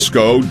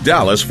Frisco,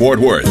 Dallas, Fort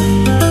Worth.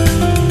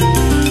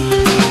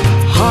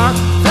 Hark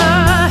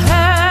the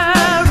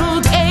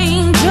herald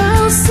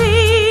angels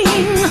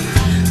sing,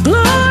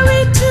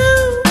 glory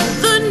to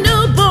the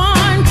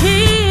newborn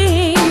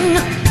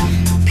King.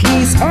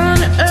 Peace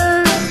on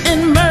earth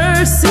and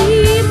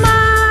mercy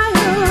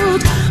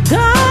mild,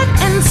 God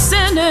and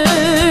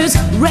sinners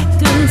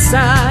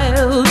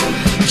reconciled.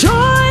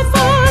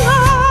 Joyful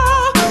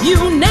all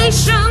you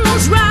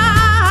nations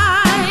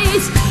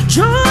rise,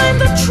 join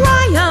the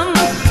triumph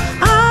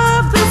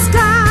of the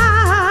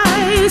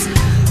skies.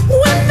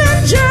 When the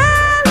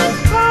angelic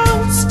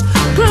host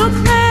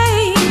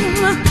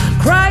proclaim,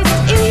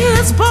 Christ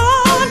is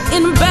born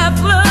in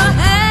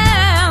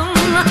Bethlehem.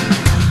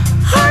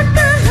 Hark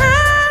the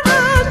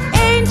herald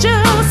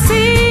angels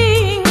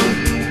sing,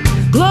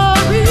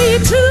 glory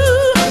to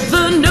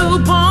the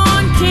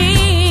newborn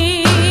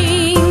King.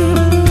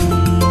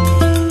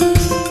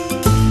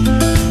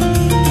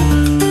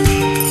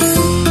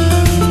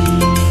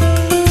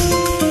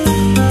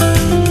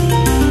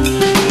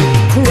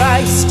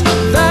 Christ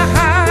the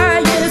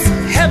highest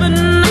heaven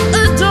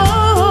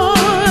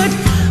adored,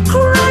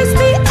 Christ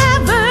the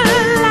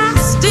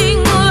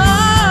everlasting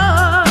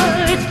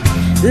Lord.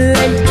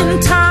 Late in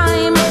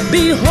time,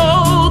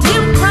 behold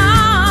him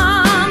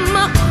come,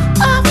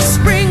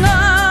 offspring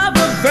of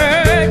a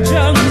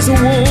virgin's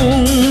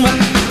womb.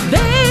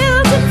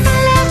 Veiled in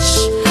flesh,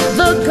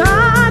 the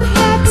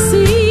Godhead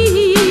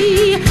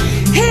see,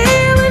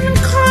 hail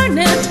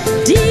incarnate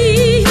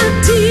deity.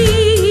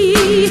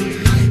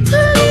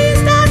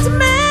 Pleased as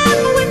man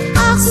with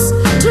us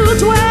to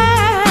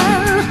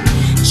dwell,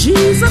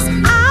 Jesus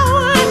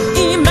our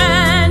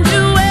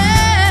Emmanuel.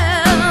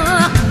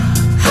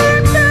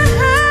 Heard the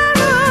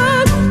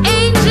herald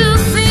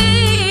angels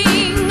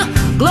sing,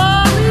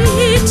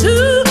 glory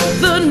to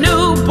the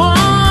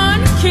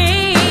newborn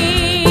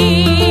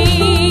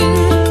King.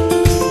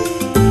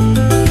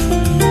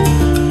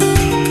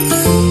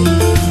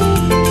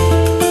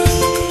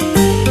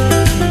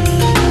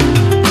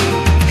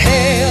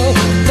 Hail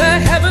the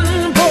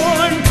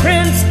heaven-born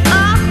Prince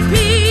of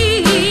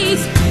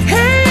Peace.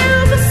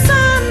 Hail the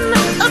Son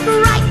of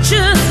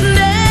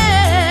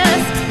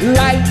Righteousness.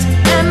 Light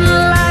and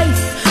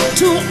life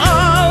to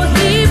all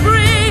he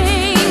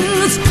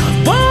brings.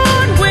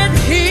 Born with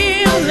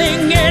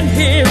healing in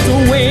his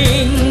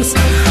wings.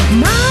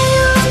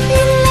 Miles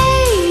he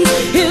lays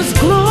his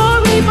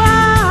glory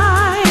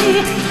by.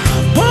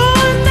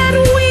 Born that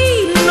we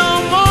no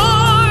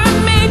more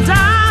may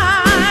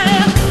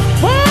die.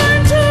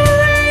 Born to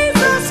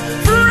raise us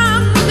from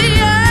the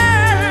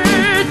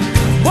earth.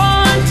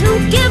 Born to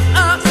give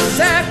us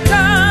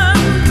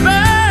second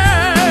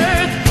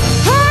birth.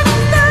 Hark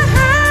the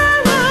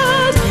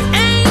herald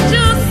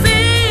angels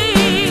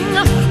sing,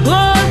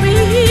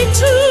 glory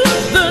to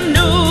the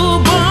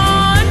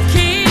newborn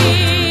King.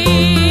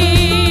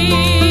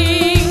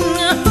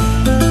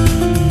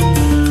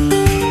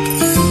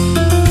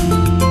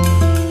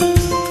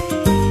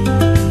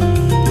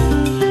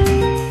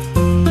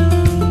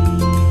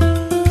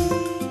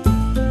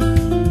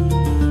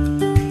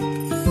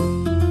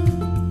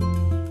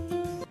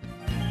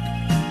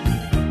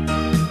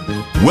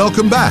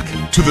 Welcome back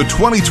to the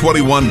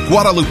 2021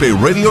 Guadalupe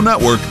Radio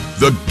Network,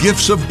 The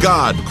Gifts of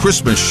God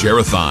Christmas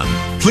Share-a-thon.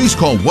 Please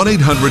call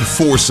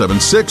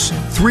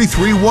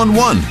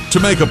 1-800-476-3311 to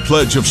make a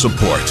pledge of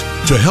support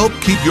to help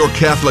keep your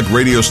Catholic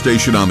radio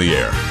station on the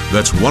air.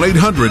 That's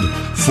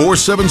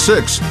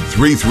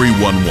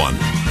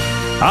 1-800-476-3311.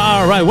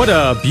 All right, what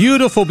a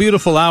beautiful,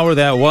 beautiful hour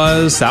that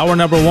was. Hour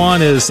number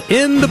one is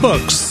in the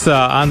books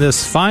on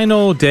this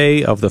final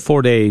day of the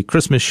 4-day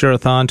Christmas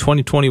Share-a-thon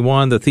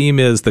 2021. The theme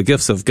is The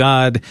Gifts of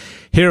God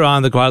here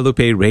on the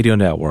Guadalupe Radio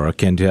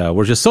Network. And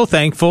we're just so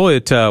thankful.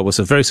 It was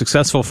a very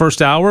successful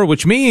first hour,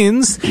 which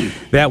means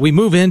that we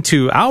move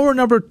into hour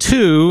number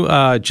two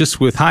just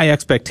with high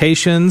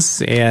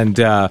expectations. And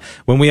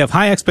when we have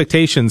high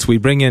expectations, we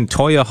bring in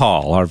Toya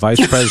Hall, our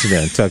vice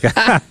president. Okay.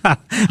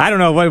 I don't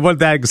know what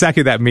that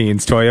exactly that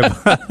means, Toya.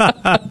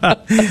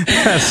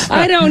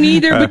 I don't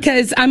either,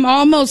 because I'm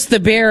almost the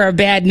bearer of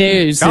bad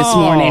news this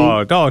morning.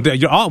 Well,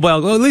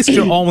 at least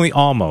you're only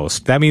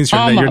almost. That means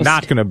you're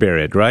not going to bear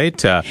it,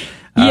 right?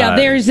 Yeah,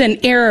 there's an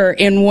error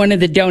in one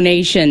of the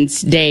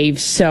donations, Dave.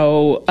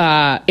 So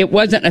it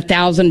wasn't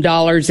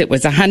 $1,000; it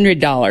was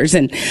 $100,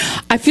 and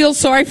I feel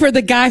sorry for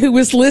the guy who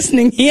was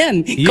listening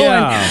in,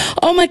 going,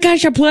 "Oh my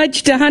gosh, I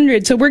pledged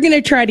 $100." So we're going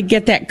to try to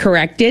get that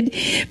corrected.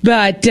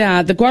 But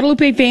the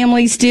Guadalupe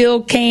family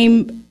still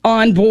came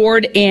on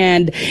board,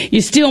 and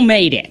you still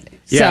made it.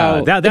 Yeah,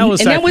 so, that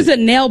was that was a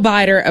nail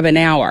biter of an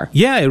hour.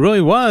 Yeah, it really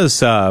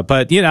was.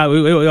 But I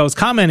was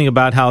commenting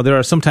about how there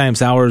are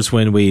sometimes hours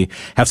when we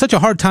have such a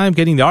hard time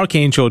getting the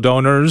Archangel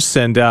donors,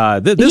 and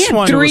this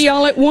one three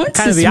all at once.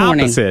 Kind of the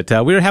opposite.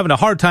 We were having a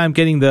hard time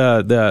getting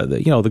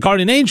the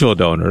Guardian Angel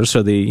donors,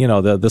 or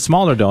the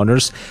smaller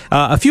donors.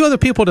 A few other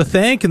people to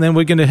thank, and then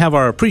we're going to have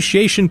our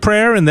appreciation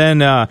prayer, and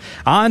then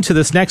on to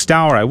this next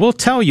hour. I will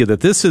tell you that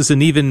this is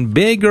an even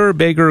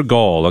bigger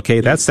goal. Okay,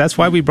 that's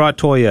why we brought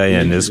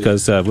Toya in, is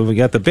because we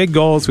got the big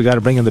goals. We got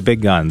to bring in the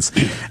big guns.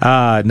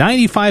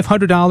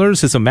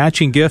 $9,500 is a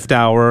matching gift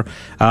hour.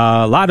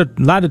 A lot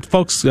of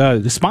folks,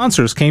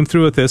 sponsors came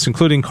through with this,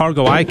 including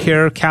Cargo Eye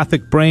Care,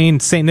 Catholic Brain,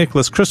 St.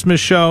 Nicholas Christmas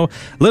Show,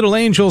 Little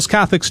Angels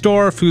Catholic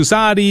Store,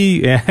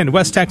 Fusati, and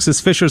West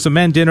Texas Fishers of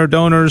Men dinner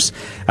donors.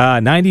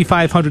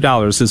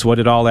 $9,500 is what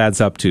it all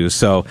adds up to.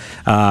 So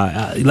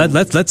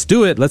let's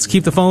do it. Let's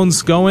keep the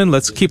phones going.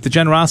 Let's keep the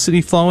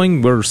generosity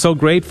flowing. We're so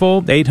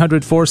grateful.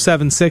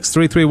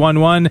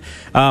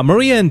 800-476-3311.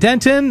 Maria in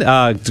Denton,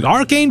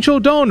 Archangel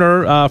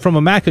donor from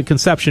Immaculate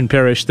Conception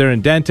Parish there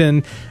in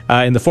Denton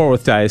in the Fort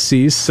Worth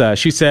Diocese.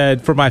 She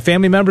said, for my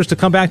family members to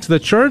come back to the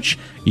church,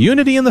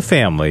 unity in the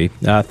family.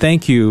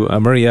 Thank you,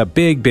 Maria.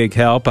 Big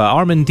help.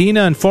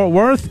 Armandina in Fort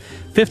Worth,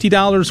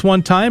 $50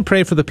 one time.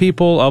 Pray for the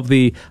people of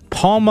the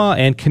Palma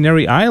and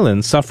Canary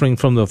Islands suffering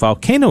from the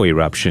volcano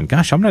eruption.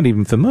 Gosh, I'm not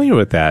even familiar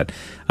with that.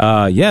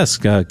 Yes,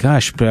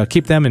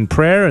 keep them in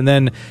prayer. And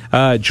then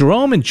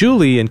Jerome and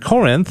Julie in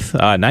Corinth,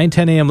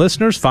 9:10 a.m.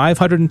 listeners,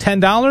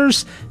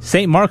 $510.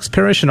 St. Mark's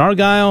Parish in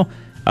Argyle.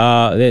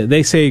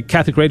 They say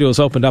Catholic Radio has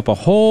opened up a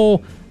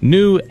whole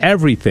new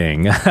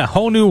everything, a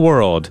whole new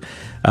world.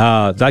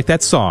 Like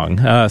that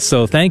song.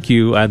 So thank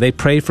you. They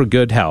pray for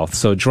good health.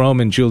 So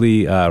Jerome and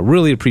Julie,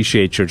 really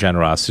appreciate your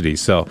generosity.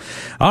 So,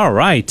 all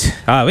right.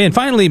 And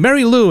finally,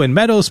 Mary Lou in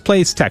Meadows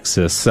Place,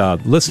 Texas,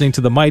 listening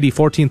to the mighty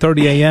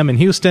 1430 AM in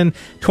Houston,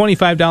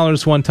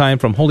 $25 one time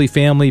from Holy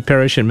Family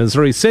Parish in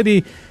Missouri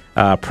City.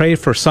 Pray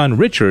for son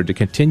Richard to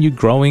continue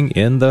growing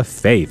in the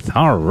faith.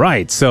 All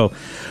right. So,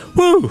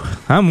 woo,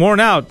 I'm worn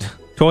out.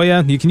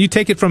 Toya, can you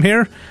take it from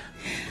here?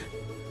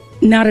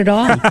 Not at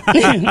all.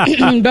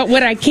 But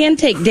what I can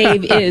take,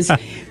 Dave, is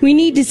we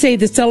need to say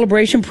the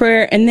celebration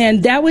prayer. And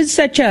then that was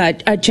such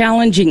a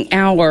challenging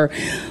hour.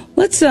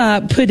 Let's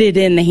put it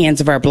in the hands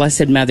of our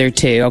Blessed Mother,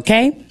 too,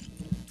 okay?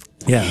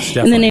 Yes,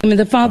 definitely. In the name of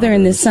the Father,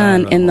 and the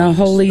Son, and the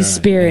Holy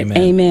Spirit.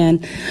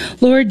 Amen.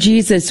 Lord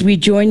Jesus, we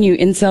join you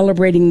in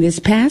celebrating this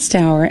past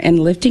hour and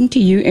lifting to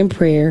you in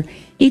prayer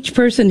each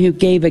person who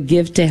gave a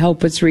gift to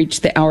help us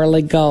reach the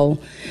hourly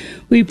goal.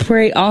 We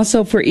pray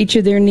also for each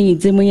of their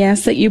needs, and we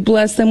ask that you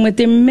bless them with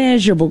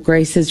immeasurable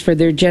graces for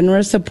their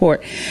generous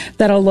support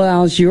that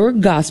allows your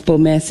gospel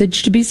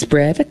message to be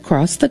spread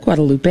across the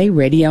Guadalupe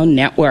Radio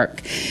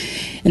Network.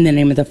 In the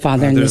name of the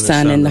Father, and the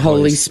Son, and the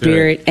Holy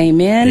Spirit.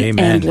 Amen. Amen.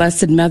 And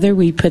Blessed Mother,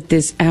 we put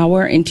this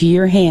hour into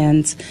your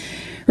hands.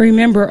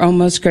 Remember, O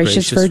most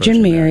gracious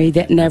Virgin Mary,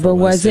 that never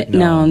was it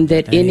known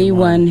that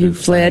anyone who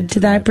fled to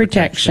thy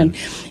protection,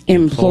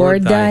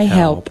 implored thy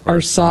help,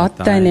 or sought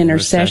thine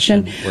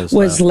intercession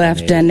was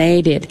left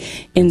unaided.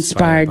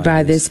 Inspired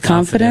by this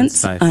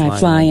confidence, I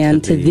fly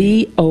unto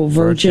thee, O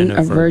Virgin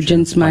of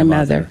Virgins, my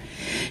Mother.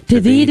 To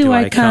thee do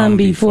I come,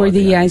 before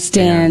thee I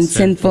stand,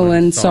 sinful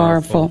and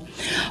sorrowful.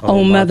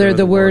 O Mother,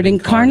 the Word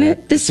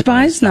incarnate,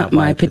 despise not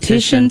my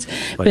petitions,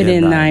 but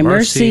in thy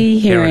mercy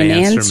hear and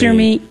answer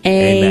me.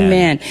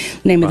 Amen.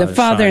 In the name of the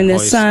Father, and the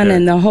Son,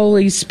 and the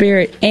Holy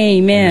Spirit.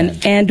 Amen.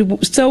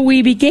 And so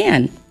we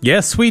began.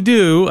 Yes, we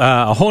do.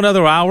 A whole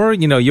nother hour.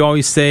 You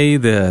always say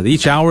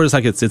each hour is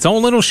like its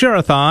own little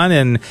share-a-thon.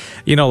 And,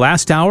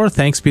 last hour,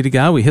 thanks be to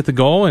God, we hit the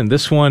goal. And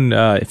this one,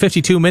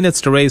 52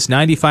 minutes to raise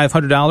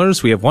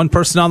 $9,500. We have one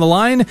person on the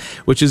line,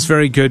 which is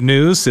very good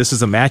news. This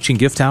is a matching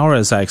gift hour.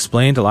 As I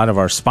explained, a lot of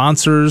our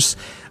sponsors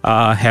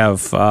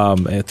have,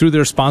 through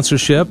their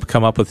sponsorship,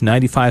 come up with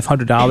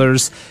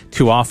 $9,500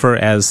 to offer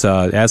as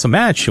a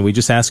match. And we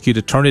just ask you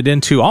to turn it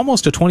into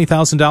almost a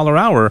 $20,000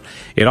 hour.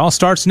 It all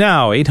starts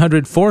now.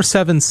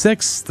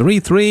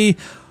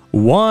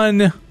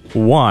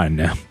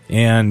 800-476-3311.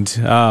 And,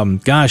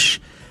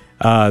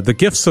 the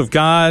gifts of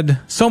God,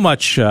 so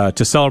much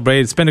to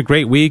celebrate. It's been a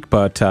great week,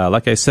 but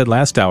like I said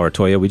last hour,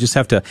 Toya, we just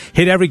have to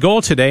hit every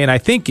goal today. And I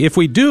think if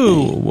we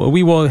do,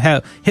 we will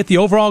hit the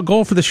overall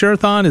goal for the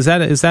Share-a-thon. Is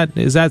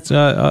that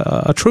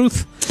a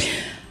truth?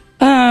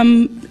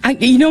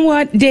 You know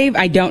what, Dave?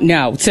 I don't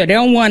know. So I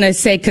don't want to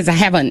say, because I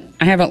haven't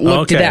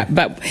looked it up.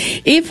 But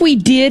if we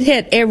did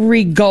hit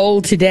every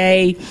goal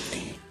today,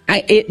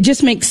 it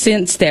just makes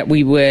sense that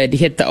we would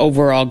hit the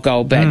overall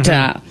goal. But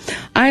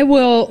I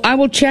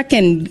will check,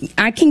 and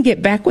I can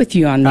get back with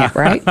you on that,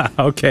 right?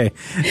 Okay.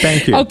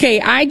 Thank you.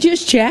 Okay, I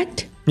just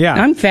checked. Yeah.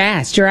 I'm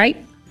fast, right?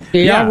 Are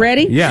y'all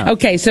ready? Yeah.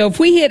 Okay, so if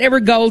we hit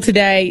every goal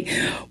today,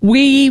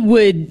 we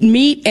would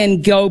meet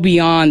and go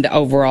beyond the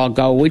overall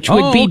goal, which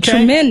would be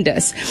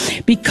tremendous.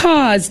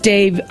 Because,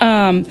 Dave,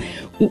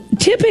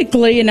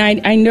 typically, and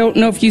I don't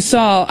know if you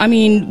saw,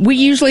 we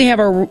usually have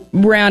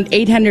around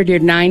 800 or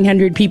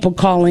 900 people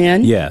call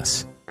in.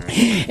 Yes.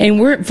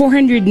 And we're at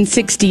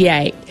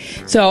 468.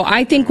 So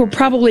I think we're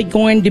probably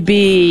going to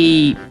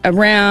be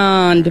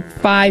around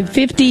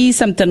 550,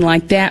 something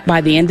like that,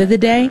 by the end of the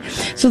day.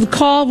 So the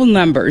call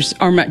numbers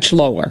are much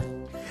lower.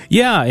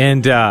 Yeah,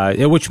 and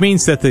which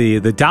means that the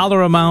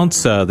dollar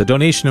amounts, the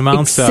donation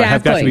amounts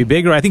have got to be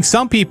bigger. I think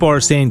some people are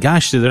saying,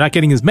 gosh, they're not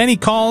getting as many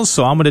calls,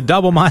 so I'm going to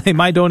double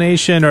my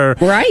donation. Or,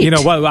 right.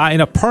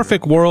 In a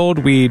perfect world,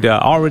 we'd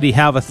already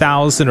have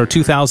 1,000 or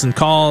 2,000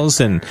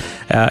 calls, and,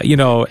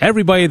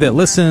 everybody that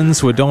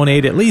listens would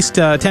donate at least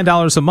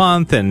 $10 a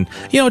month. And,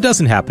 it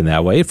doesn't happen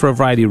that way for a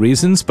variety of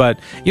reasons. But,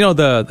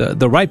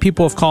 the right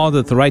people have called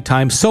at the right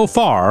time so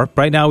far.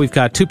 Right now, we've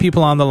got 2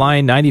 people on the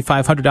line,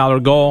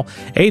 $9,500 goal,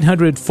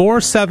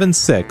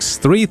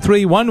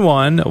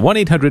 800-476-3311,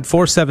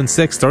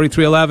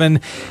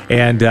 1-800-476-3311,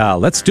 and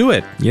let's do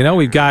it.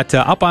 We've got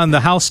up on the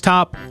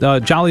housetop,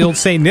 jolly old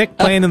St. Nick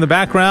playing in the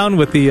background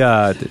with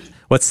the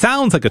what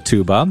sounds like a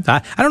tuba.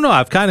 I don't know.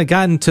 I've kind of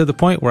gotten to the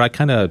point where I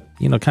kind of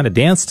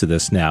dance to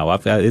this now.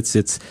 I've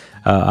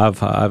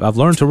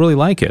learned to really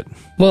like it.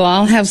 Well,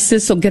 I'll have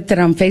Sissel get that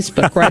on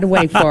Facebook right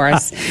away for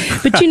us.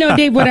 But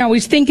Dave, what I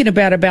was thinking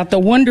about the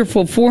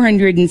wonderful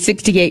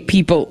 468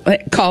 people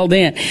that called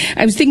in,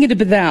 I was thinking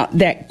about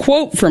that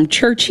quote from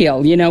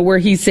Churchill, where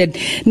he said,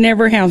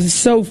 never have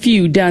so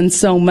few done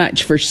so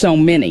much for so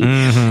many.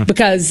 Mm-hmm.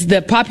 Because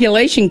the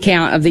population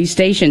count of these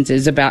stations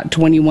is about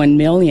 21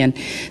 million.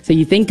 So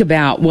you think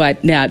about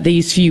what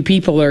these few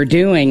people are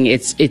doing,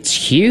 it's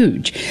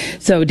huge.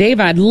 So, Dave,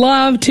 I'd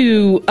love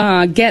to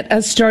get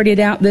us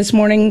started out this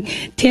morning.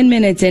 10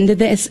 minutes into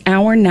this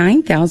hour,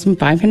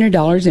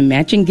 $9,500 in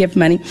matching gift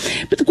money.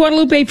 But the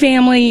Guadalupe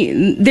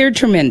family, they're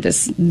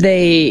tremendous.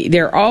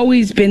 They're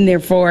always been there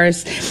for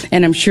us,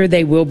 and I'm sure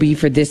they will be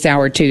for this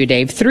hour too,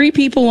 Dave. 3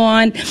 people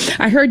on.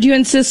 I heard you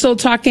and Sissel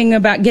talking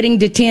about getting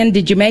to 10.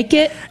 Did you make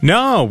it?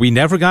 No, we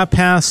never got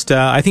past,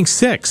 I think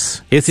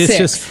 6. It's 6.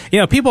 Just,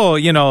 people,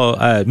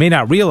 may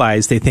not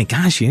realize. They think,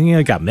 gosh,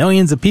 you got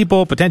millions of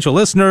people, potential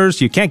listeners.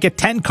 You can't get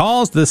 10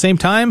 calls at the same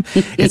time.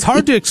 It's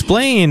hard to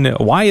explain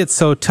why it's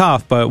so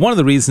tough, but one of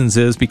the reasons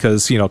is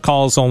because,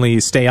 calls only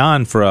stay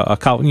on for a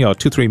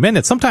 2-3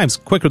 minutes, sometimes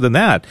quicker than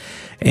that.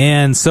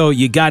 And so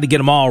you got to get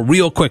them all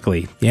real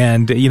quickly.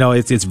 And,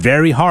 it's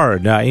very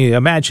hard.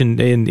 Imagine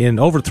in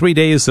over 3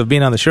 days of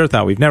being on the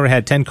Share-a-thon, we've never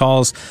had 10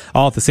 calls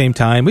all at the same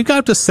time. We've got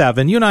up to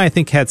 7. You and I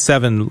think, had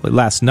 7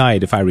 last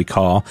night, if I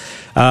recall.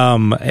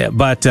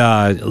 But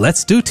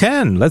let's do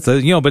 10. But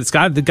it's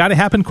got to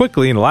happen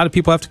quickly, and a lot of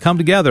people have to come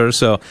together.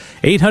 So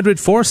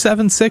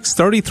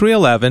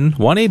 800-476-3311,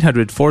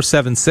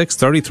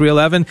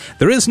 1-800-476-3311.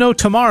 There is no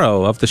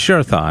tomorrow of the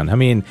Share-a-thon. I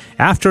mean,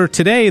 after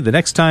today, the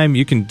next time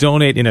you can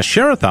donate in a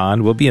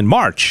Share-a-thon will be in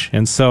March.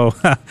 And so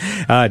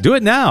do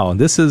it now.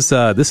 This is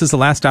the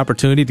last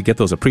opportunity to get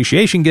those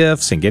appreciation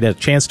gifts and get a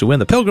chance to win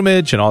the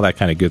pilgrimage and all that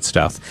kind of good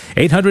stuff.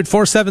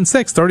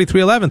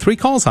 800-476-3311. 3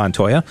 calls on,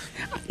 Toya.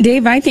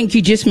 Dave, I think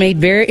you just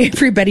made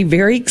everybody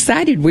very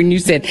excited when you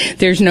said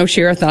there's no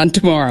Share-a-thon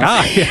tomorrow.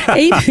 Got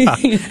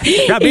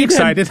me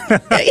excited.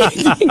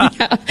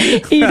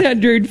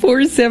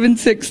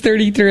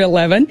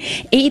 800-476-3311.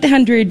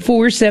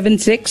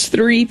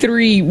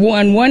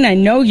 800-476-3311. I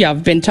know y'all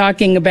been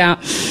talking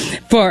about,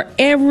 for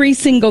every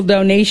single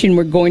donation,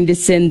 we're going to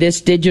send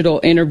this digital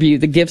interview,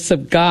 The Gifts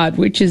of God,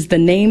 which is the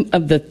name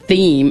of the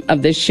theme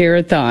of the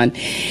Share-a-thon.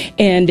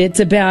 And it's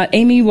about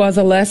Amy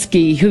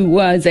Wazaleski, who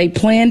was a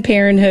Planned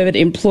Parenthood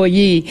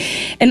employee.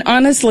 And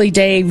honestly,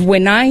 Dave,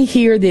 when I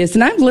hear this,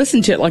 and I've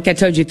listened to it, like I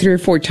told you, 3 or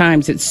 4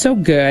 times, it's so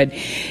good.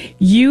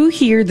 You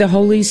hear the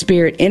Holy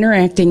Spirit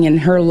interacting in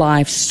her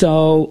life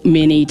so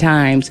many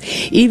times,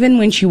 even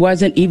when she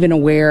wasn't even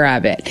aware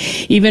of it,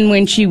 even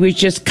when she was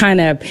just kind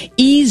of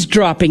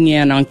eavesdropping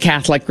in on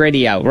Catholic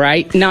radio,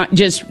 right? Not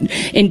just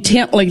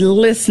intently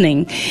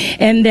listening.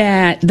 And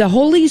that the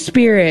Holy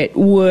Spirit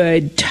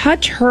would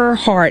touch her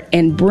heart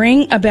and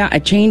bring about a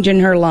change in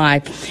her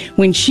life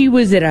when she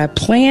was at a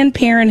Planned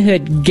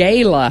Parenthood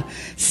gala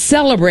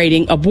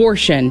celebrating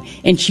abortion,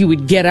 and she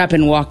would get up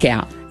and walk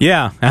out.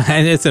 Yeah,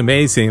 and it's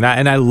amazing,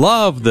 and I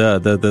love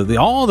the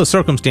all the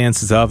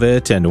circumstances of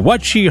it, and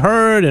what she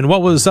heard, and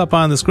what was up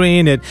on the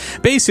screen. It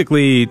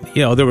basically,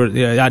 there were,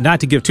 not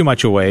to give too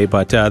much away,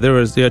 but there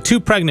was 2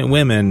 pregnant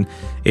women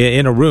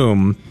in a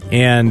room,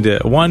 and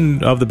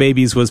one of the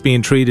babies was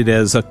being treated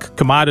as a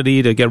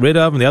commodity to get rid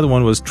of, and the other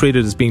one was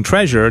treated as being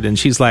treasured. And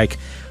she's like,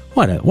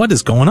 what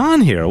is going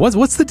on here?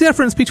 What's the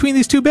difference between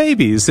these 2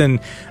 babies? And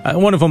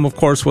one of them, of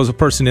course, was a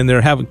person in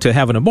there having to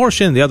have an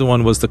abortion. The other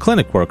one was the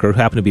clinic worker who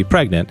happened to be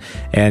pregnant.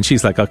 And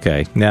she's like,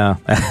 okay, no,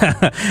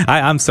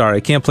 I'm sorry, I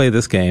can't play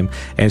this game.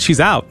 And she's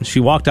out. She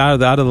walked out of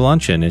the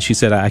luncheon, and she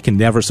said, I can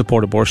never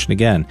support abortion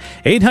again.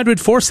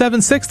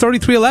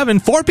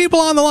 800-476-3311. 4 people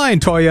on the line,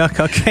 Toya.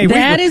 Okay,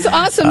 that is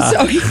awesome.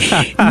 So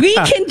we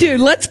can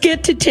let's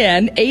get to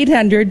 10.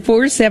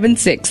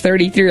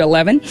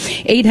 800-476-3311.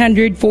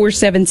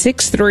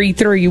 800-476-3311.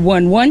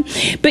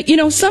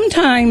 But,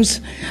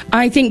 sometimes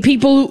I think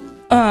people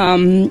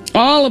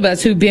all of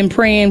us who've been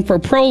praying for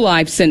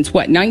pro-life since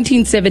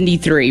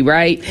 1973,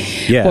 right?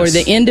 Yes. For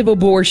the end of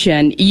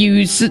abortion,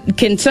 you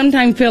can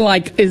sometimes feel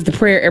like, is the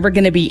prayer ever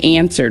going to be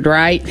answered,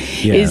 right?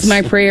 Yes. Is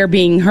my prayer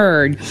being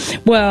heard?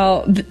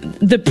 Well,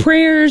 the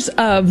prayers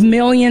of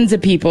millions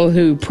of people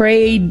who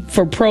prayed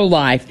for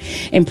pro-life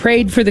and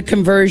prayed for the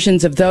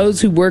conversions of those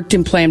who worked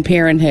in Planned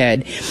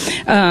Parenthood.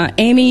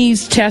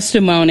 Amy's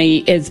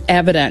testimony is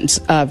evidence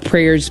of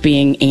prayers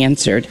being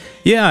answered.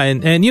 Yeah,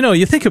 and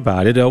you think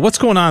about it, what's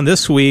going on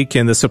this week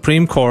in the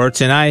Supreme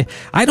Court, and I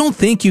don't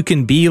think you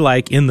can be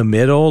like in the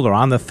middle or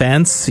on the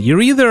fence.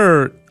 You're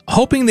either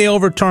hoping they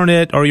overturn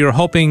it or you're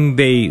hoping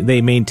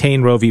they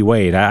maintain Roe v.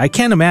 Wade. I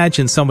can't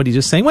imagine somebody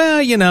just saying,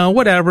 well,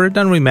 whatever, it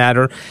doesn't really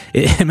matter.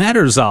 It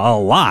matters a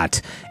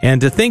lot. And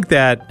to think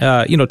that,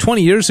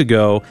 20 years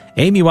ago,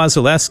 Amy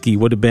Wasilewski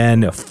would have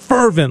been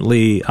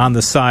fervently on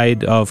the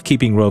side of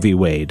keeping Roe v.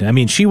 Wade. I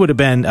mean, she would have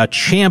been a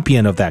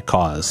champion of that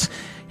cause.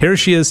 Here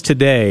she is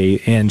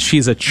today, and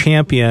she's a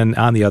champion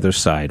on the other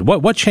side.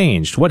 What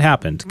changed? What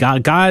happened?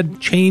 God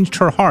changed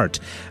her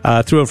heart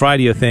through a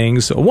variety of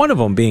things, one of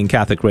them being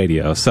Catholic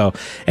radio. So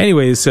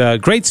anyways,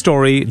 great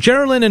story.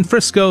 Geraldine in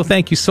Frisco,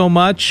 thank you so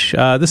much.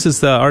 This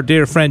is our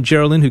dear friend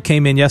Geraldine who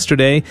came in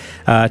yesterday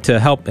to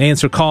help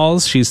answer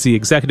calls. She's the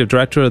executive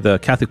director of the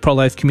Catholic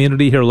pro-life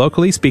community here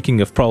locally,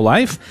 speaking of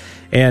pro-life.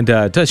 And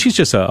she's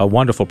just a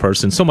wonderful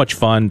person. So much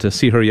fun to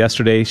see her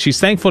yesterday. She's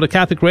thankful to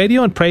Catholic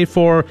Radio and pray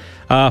for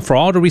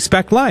all to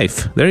respect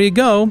life. There you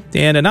go.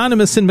 And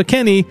Anonymous in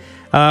McKinney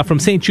from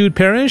St. Jude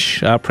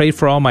Parish, pray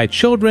for all my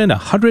children,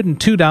 $102,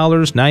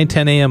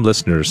 9:10 a.m.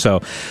 listeners.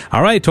 So,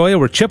 all right, Toya,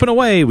 we're chipping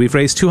away. We've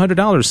raised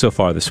 $200 so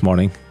far this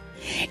morning.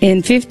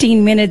 In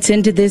 15 minutes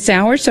into this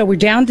hour, so we're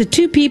down to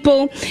 2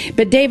 people.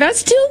 But Dave, I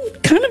still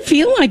kind of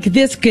feel like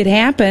this could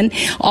happen.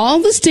 All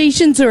the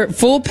stations are at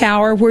full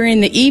power, where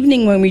in the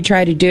evening when we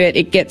try to do it,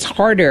 it gets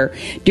harder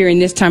during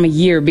this time of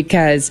year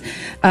because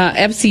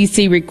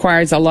FCC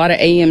requires a lot of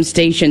AM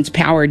stations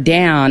powered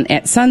down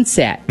at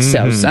sunset. Mm-hmm.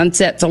 So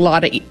sunset's a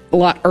lot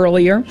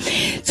earlier.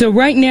 So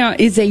right now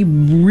is a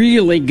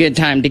really good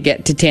time to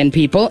get to 10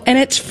 people, and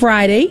it's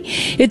Friday.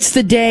 It's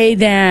the day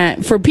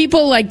that for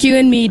people like you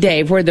and me,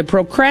 Dave, where the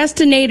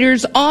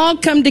procrastinators all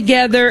come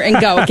together and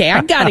go, okay,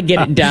 I got to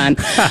get it done.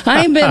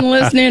 I've been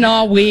listening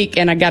all week,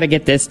 and I got to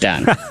get this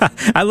done.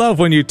 I love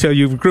when you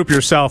group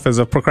yourself as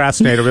a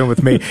procrastinator in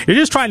with me. You're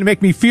just trying to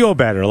make me feel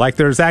better. Like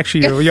there's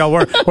actually,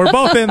 we're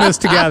both in this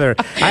together.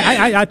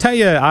 I tell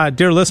you,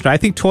 dear listener, I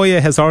think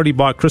Toya has already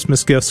bought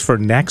Christmas gifts for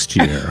next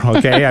year.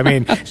 Okay,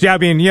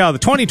 the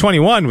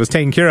 2021 was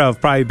taken care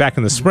of probably back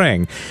in the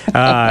spring.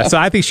 So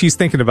I think she's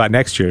thinking about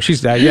next year.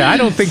 I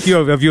don't think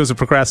of you as a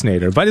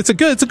procrastinator, but it's a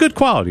good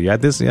quality.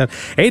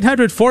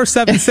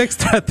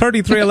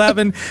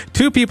 800-476-3311.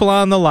 2 people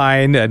on the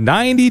line,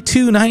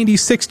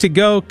 92-96 to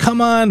go.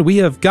 Come on, we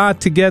have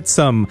got to get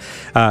some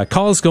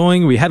calls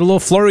going. We had a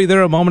little flurry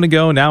there a moment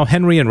ago. Now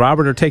Henry and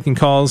Robert are taking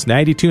calls.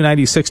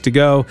 92-96 to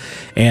go.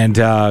 And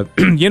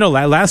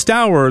last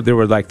hour there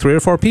were like 3 or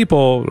 4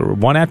 people,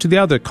 one after the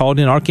other, called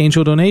in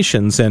Archangel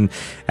donations, and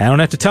I don't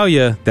have to tell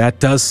you that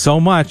does so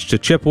much to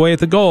chip away at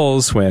the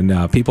goals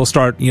when people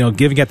start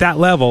giving at that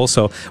level.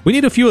 So we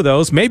need a few of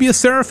those, maybe a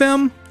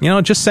Seraphim,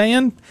 just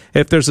saying,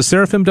 if there's a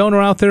Seraphim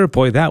donor out there,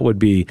 boy, that would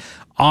be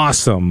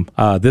awesome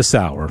this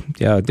hour.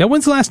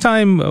 When's the last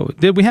time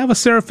did we have a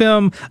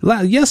Seraphim?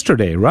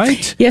 Yesterday,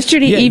 right?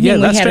 Yesterday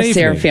evening we had a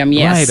Seraphim,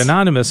 yes. Right,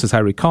 Anonymous, as I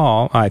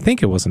recall. I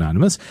think it was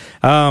Anonymous.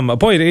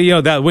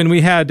 That when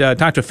we had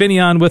Dr. Finney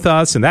on with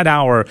us in that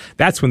hour,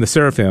 that's when the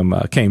Seraphim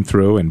came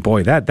through, and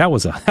boy, that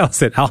was an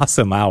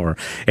awesome hour.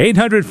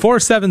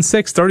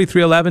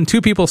 800-476-3311.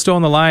 2 people still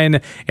on the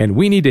line, and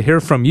we need to hear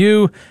from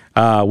you.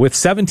 With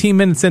 17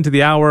 minutes into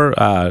the hour,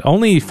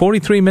 only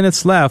 43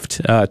 minutes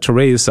left to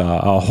raise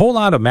a whole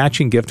lot of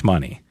matching gift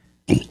money.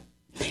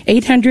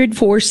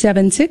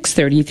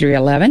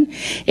 800-476-3311,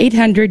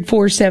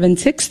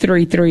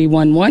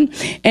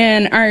 800-476-3311.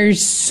 And our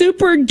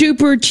super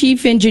duper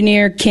chief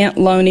engineer, Kent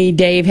Loney,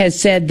 Dave, has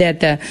said that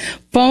the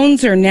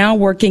phones are now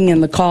working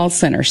in the call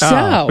center.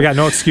 So we got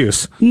no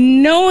excuse.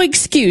 No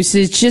excuse.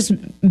 It's just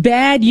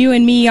bad you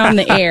and me on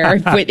the air,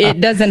 but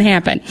it doesn't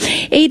happen.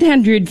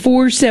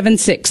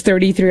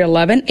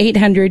 800-476-3311,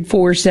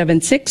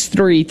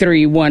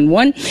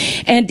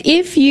 800-476-3311. And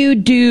if you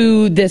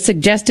do the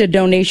suggested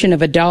donation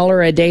of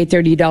 $1 a day,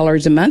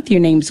 $30 a month,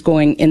 your name's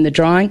going in the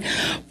drawing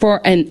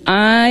for an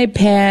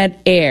iPad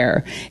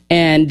Air.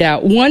 And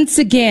once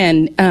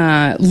again,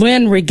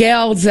 Lynn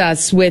regales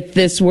us with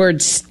this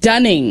word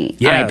stunning.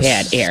 Yes,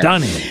 iPad Air.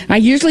 Stunning. I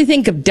usually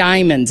think of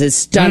diamonds as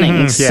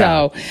stunning. Yeah.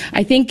 So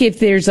I think if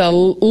there's a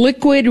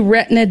liquid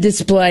retina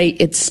display,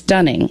 it's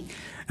stunning.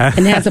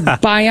 And has a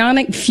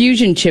bionic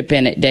fusion chip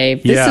in it,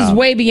 Dave. This is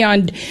way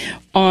beyond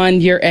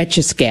on your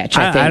Etch-a-Sketch,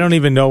 I think. I don't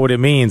even know what it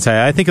means.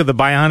 I think of the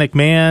Bionic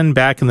Man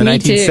back in the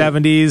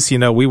 1970s. You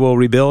know, we will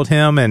rebuild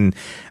him, and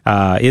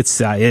I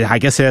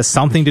guess it has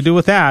something to do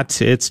with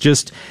that. It's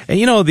just,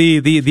 you know,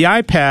 the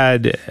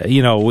iPad,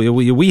 you know,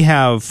 we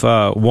have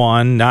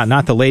one,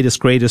 not the latest,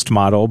 greatest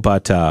model,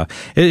 but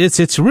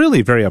it's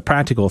really very a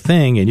practical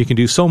thing, and you can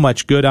do so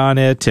much good on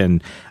it,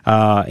 and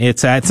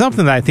it's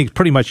something that I think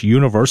pretty much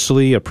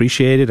universally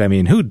appreciated. I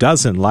mean, who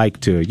doesn't like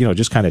to, you know,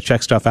 just kind of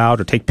check stuff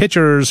out or take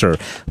pictures or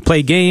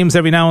play games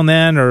every now and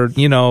then, or,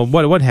 you know,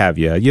 what have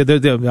you.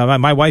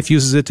 My wife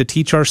uses it to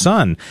teach our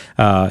son.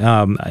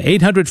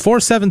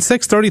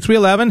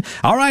 800-476-3311.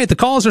 All right, the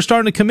calls are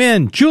starting to come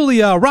in.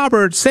 Julia,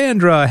 Robert,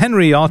 Sandra,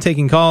 Henry, all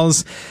taking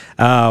calls.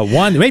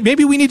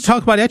 Maybe we need to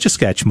talk about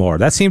Etch-a-Sketch more.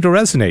 That seemed to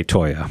resonate,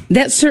 Toya.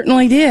 That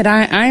certainly did.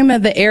 I'm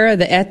of the era of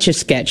the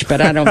Etch-a-Sketch, but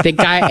I don't think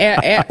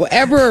I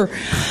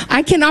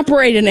can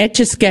operate an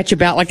Etch-a-Sketch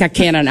about like I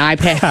can an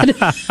iPad.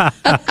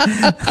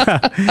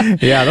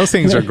 Yeah, those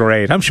things are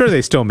great. I'm sure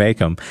they still make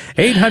them.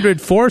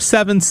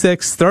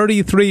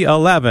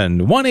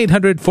 800-476-3311.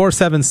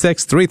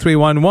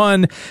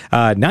 1-800-476-3311.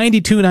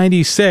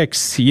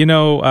 9296. You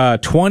know,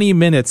 20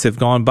 minutes have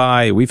gone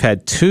by. We've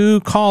had 2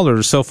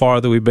 callers so far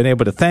that we've been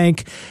able to thank.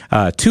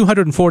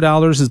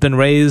 $204 has been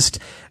raised.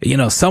 You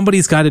know,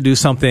 somebody's got to do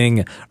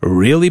something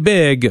really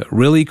big,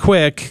 really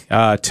quick,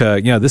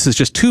 this is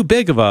just too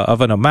big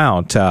of an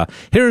amount.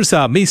 Here's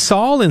Miss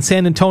Saul in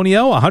San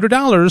Antonio,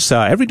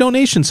 $100. Every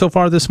donation so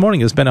far this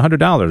morning has been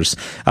 $100.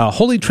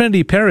 Holy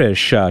Trinity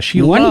Parish,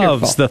 she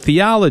loves the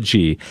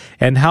theology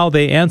and how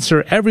they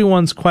answer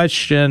everyone's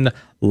question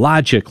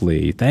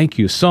logically. Thank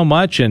you so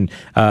much. And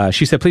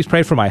she said, please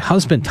pray for my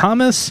husband,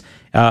 Thomas,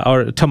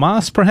 or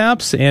Tomas,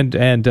 perhaps, and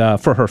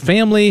for her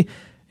family.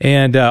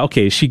 And,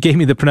 okay, she gave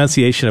me the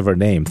pronunciation of her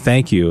name.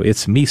 Thank you.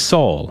 It's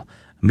Misol.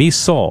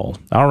 Misol.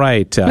 All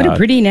right. What a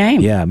pretty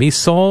name. Yeah,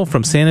 Misol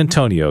from San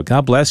Antonio.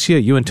 God bless you.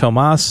 You and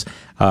Tomas.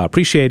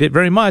 Appreciate it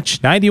very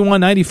much.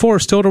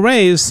 91.94 still to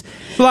raise.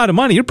 It's a lot of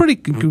money. You're pretty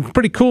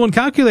cool and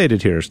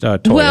calculated here,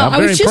 Toya. Well, I'm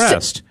very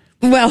impressed.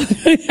 Well,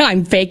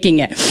 I'm faking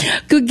it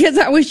because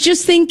I was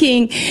just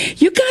thinking,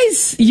 you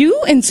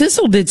and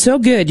Sissel did so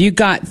good. You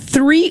got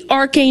 3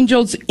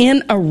 archangels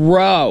in a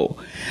row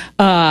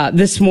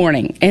this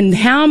morning, and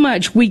how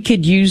much we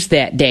could use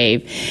that,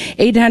 Dave.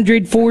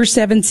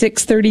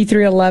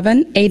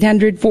 800-476-3311,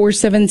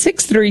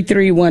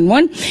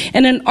 800-476-3311,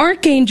 and an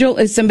archangel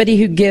is somebody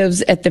who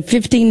gives at the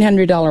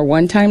 $1,500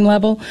 one-time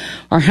level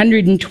or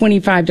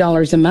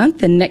 $125 a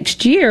month, and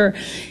next year,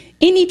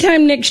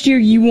 anytime next year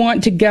you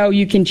want to go,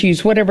 you can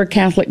choose whatever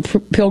Catholic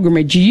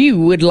pilgrimage you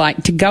would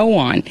like to go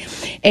on.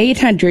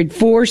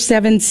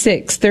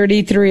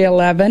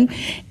 800-476-3311,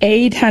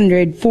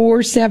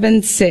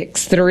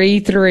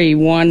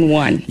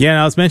 800-476-3311. Yeah, and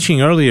I was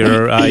mentioning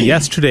earlier,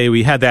 yesterday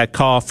we had that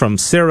call from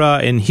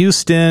Sarah in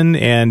Houston,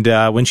 and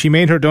when she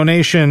made her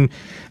donation,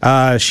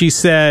 she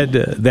said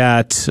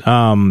that,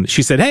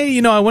 hey,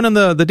 you know, I went on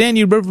the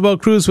Danube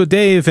Riverboat cruise with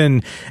Dave,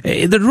 and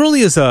there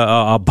really is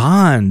a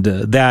bond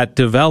that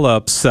develops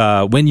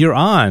when you're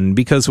on,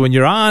 because when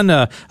you're on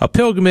a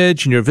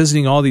pilgrimage and you're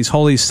visiting all these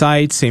holy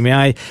sites, I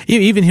mean,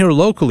 even here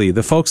locally,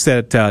 the folks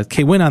that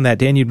went on that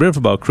Danube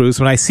Riverboat cruise,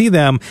 when I see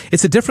them,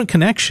 it's a different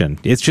connection.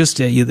 It's just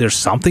there's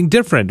something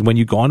different when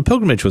you go on a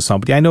pilgrimage with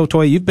somebody. I know,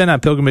 Toya, you've been on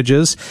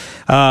pilgrimages,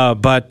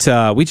 but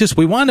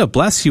we want to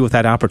bless you with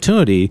that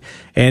opportunity.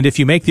 And if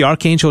you make the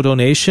Archangel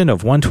donation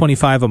of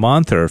 $125 a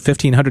month or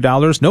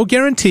 $1,500, no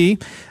guarantee,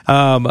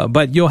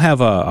 but you'll have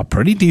a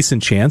pretty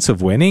decent chance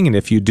of winning. And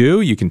if you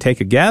do, you can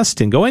take a guest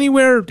and go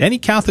anywhere, any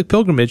Catholic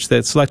pilgrimage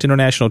that Select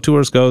International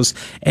Tours goes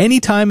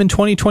anytime in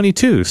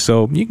 2022.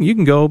 So you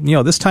can go, you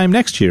know, this time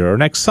next year or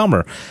next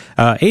summer.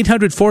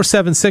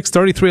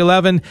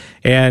 800-476-3311.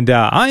 And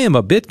I am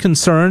a bit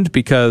concerned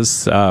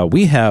because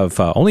we have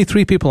only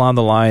 3 people on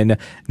the line,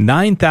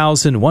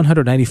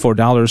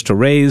 $9,194 to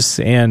raise.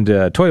 And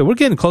Toya, we're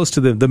getting close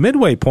to the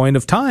midway point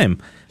of time.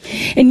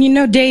 And you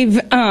know, Dave,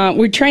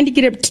 we're trying to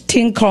get up to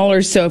 10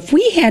 callers. So if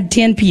we had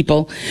 10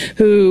 people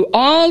who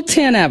all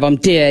 10 of them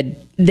did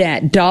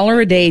that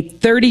 $1 a day,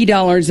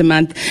 $30 a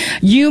month,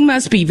 you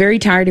must be very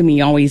tired of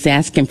me always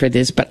asking for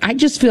this, but I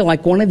just feel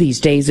like one of these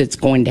days it's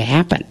going to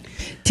happen.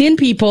 10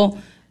 people,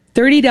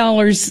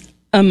 $30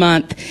 a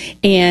month,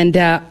 and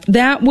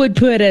that would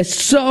put us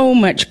so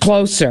much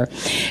closer.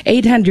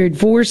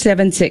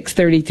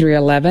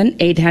 800-476-3311,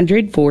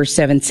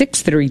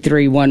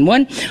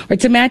 800-476-3311, or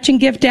it's a matching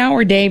gift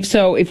hour, Dave.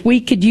 So if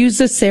we could use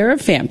a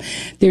seraphim,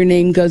 their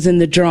name goes in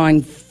the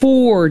drawing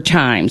 4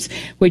 times,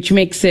 which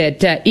makes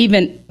it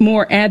even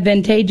more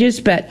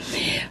advantageous. But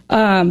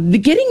the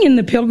getting in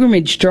the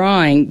pilgrimage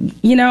drawing,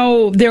 you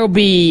know, there'll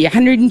be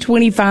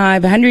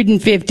 125,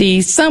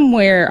 150,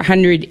 somewhere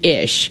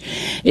 100-ish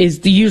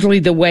is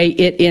usually the way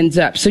it ends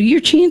up. So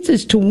your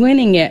chances to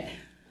winning it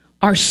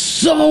are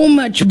so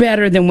much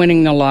better than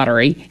winning the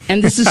lottery.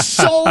 And this is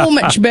so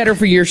much better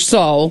for your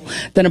soul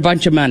than a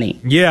bunch of money.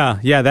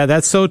 Yeah,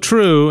 that's so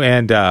true.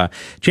 And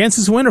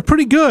chances to win are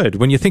pretty good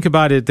when you think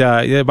about it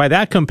by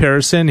that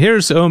comparison.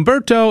 Here's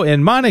Umberto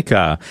and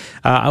Monica.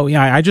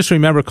 I just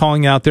remember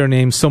calling out their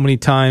names so many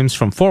times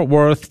from Fort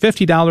Worth,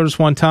 $50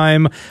 one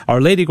time. Our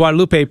Lady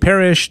Guadalupe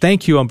Parish,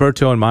 thank you,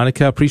 Umberto and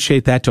Monica.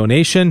 Appreciate that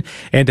donation.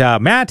 And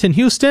Matt in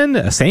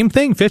Houston, same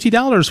thing,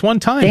 $50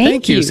 one time.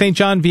 Thank you. St.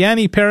 John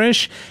Vianney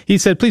Parish, he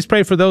said, please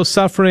pray for those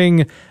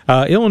suffering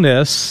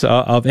illness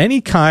of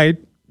any kind,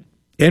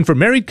 and for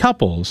married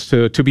couples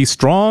to be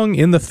strong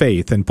in the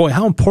faith. And boy,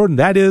 how important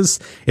that is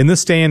in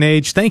this day and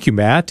age. Thank you,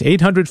 Matt.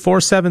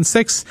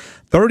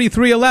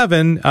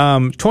 800-476-3311.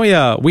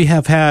 Toya, we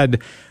have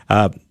had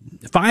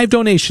 5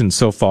 donations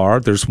so far.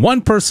 There's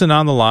one person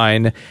on the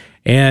line,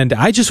 and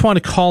I just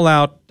want to call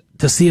out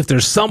to see if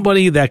there's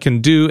somebody that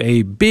can do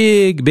a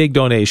big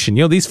donation.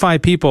 These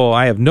 5 people,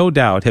 I have no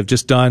doubt, have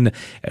just done,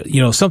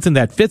 something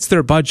that fits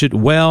their budget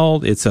well.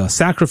 It's a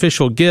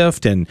sacrificial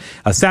gift, and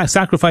a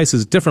sacrifice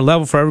is a different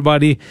level for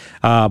everybody.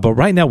 But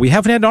right now, we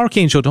haven't had an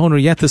archangel donor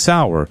yet this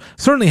hour.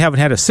 Certainly haven't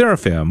had a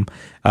seraphim.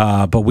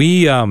 But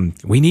we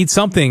need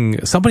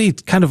somebody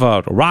kind of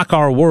a rock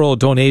our world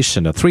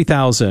donation, a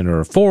 3,000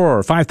 or 4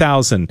 or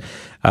 5,000.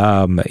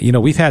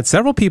 We've had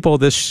several people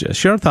this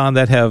share-a-thon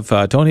that have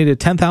donated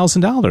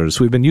 $10,000.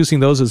 We've been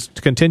using those as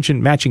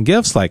contingent matching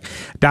gifts, like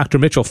Dr.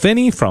 Mitchell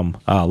Finney from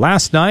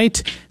last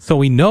night. So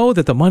we know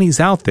that the money's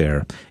out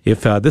there.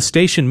 If this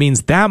station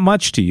means that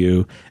much to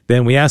you,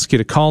 then we ask you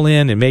to call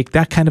in and make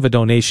that kind of a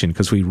donation,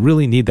 because we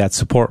really need that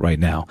support right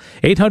now.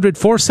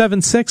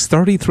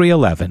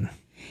 800-476-3311.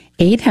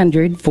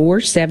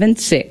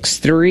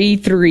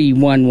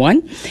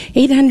 800-476-3311,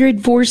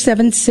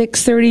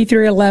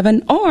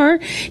 800-476-3311, or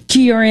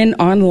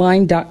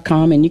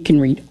grnonline.com, and you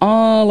can read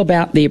all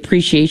about the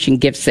appreciation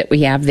gifts that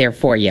we have there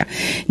for you.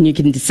 And you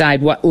can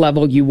decide what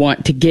level you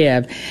want to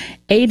give.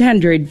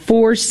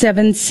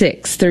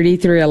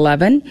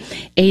 800-476-3311,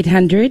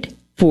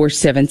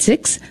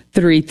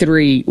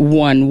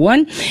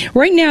 800-476-3311.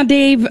 Right now,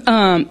 Dave,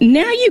 now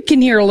you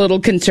can hear a little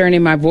concern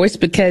in my voice,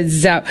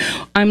 because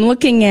I'm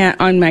looking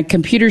at on my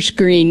computer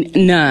screen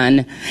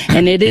none,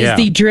 and it is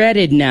the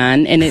dreaded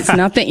none, and it's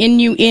not the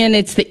N-U-N,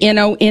 it's the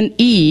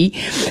N-O-N-E.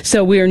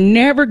 So we're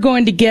never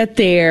going to get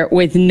there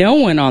with no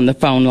one on the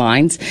phone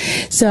lines.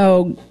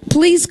 So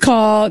please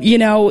call.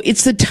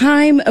 It's the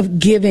time of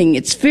giving.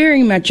 It's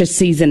very much a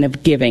season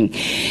of giving.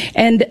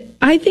 And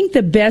I think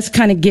the best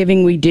kind of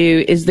giving we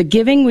do is the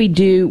giving we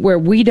do where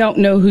we don't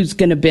know who's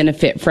going to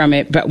benefit from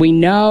it, but we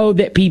know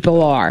that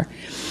people are.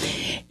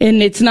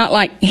 And it's not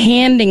like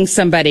handing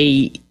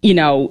somebody,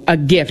 a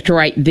gift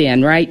right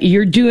then, right?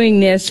 You're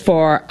doing this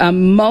for a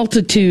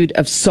multitude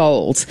of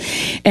souls.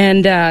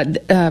 And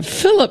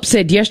Philip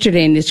said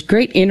yesterday in this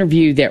great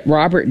interview that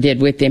Robert did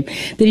with him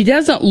that he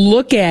doesn't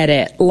look at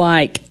it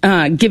like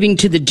giving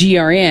to the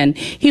GRN.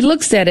 He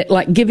looks at it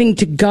like giving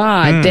to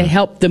God to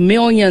help the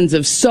millions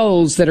of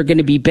souls that are going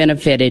to be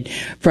benefited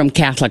from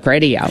Catholic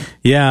radio.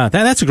 Yeah,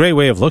 that's a great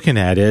way of looking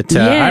at it.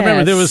 Yes. I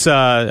remember there was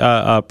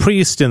a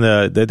priest in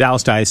the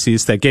Dallas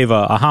Diocese that gave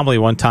a homily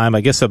one time,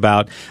 I guess,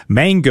 about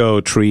mango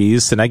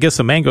trees. And I guess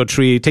a mango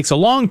tree takes a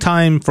long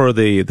time for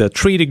the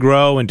tree to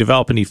grow and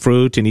develop any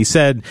fruit. And he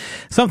said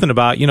something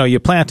about, you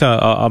plant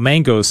a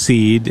mango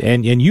seed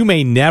and you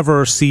may never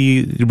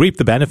reap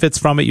the benefits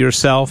from it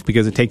yourself,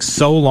 because it takes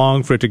so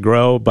long for it to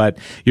grow, but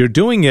you're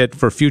doing it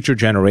for future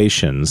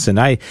generations. And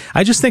I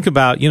just think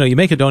about, you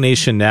make a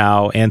donation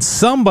now and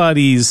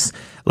somebody's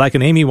like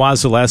an Amy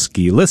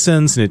Wasilewski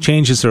listens and it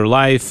changes her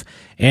life.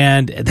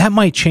 And that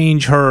might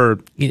change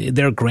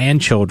their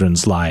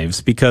grandchildren's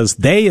lives, because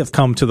they have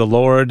come to the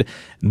Lord.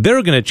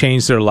 They're going to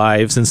change their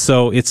lives. And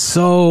so it's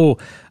so,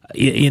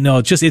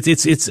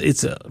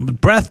 it's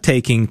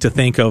breathtaking to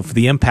think of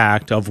the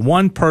impact of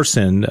one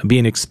person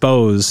being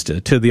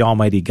exposed to the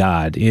Almighty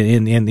God.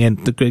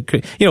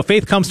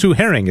 Faith comes through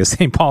hearing, as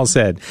St. Paul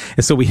said.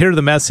 And so we hear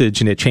the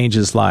message and it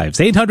changes lives.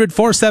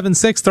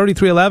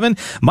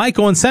 800-476-3311.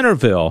 Michael in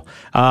Centerville,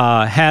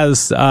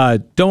 has,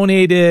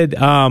 donated,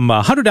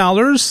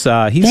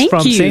 $100. He's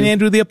from St.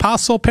 Andrew the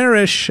Apostle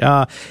Parish,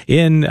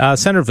 in,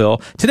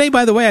 Centerville. Today,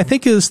 by the way, I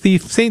think is the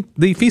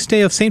feast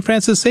day of St.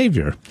 Francis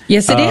Xavier.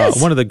 Yes, it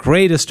is. One of the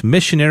greatest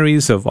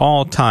missionaries of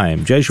all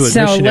time, Jesuit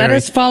missionary. So let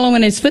us follow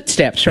in his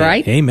footsteps,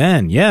 right?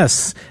 Amen.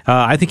 Yes.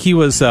 I think he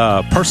was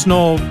a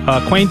personal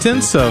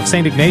acquaintance of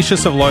St.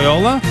 Ignatius of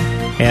Loyola.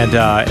 And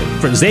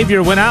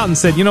Xavier went out and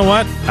said, you know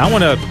what? I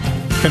want to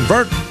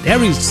convert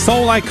every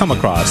soul I come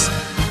across.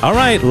 All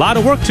right, a lot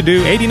of work to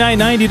do.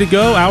 89.90 to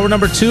go. Hour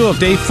number 2 of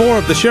day 4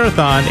 of the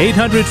Share-a-thon.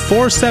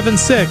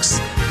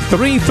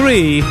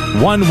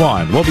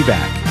 800-476-3311. We'll be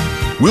back.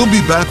 We'll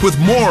be back with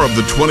more of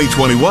the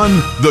 2021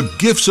 The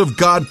Gifts of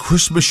God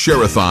Christmas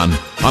Share-a-thon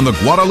on the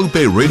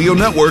Guadalupe Radio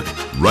Network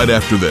right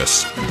after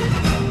this.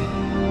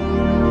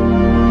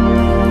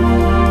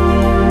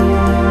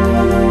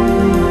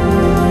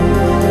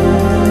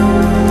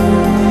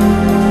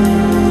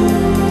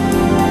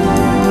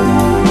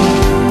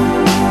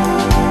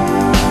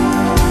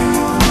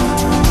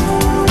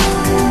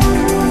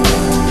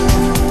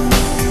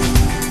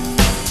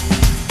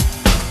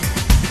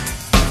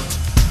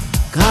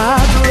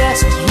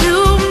 last, you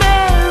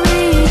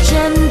merry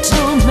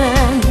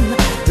gentlemen,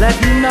 let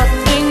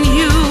nothing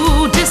you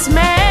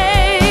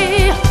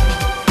dismay.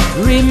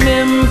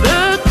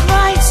 Remember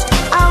Christ,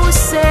 our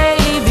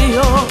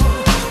Savior,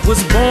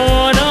 was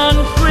born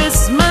on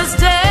Christmas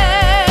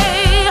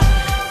Day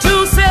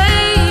to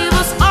save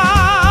us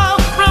all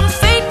from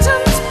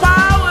Satan's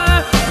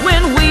power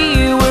when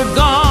we were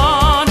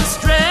gone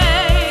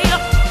astray.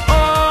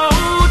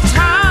 Oh,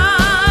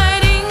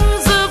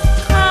 tidings of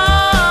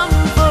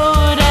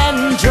comfort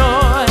and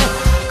joy,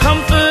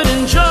 comfort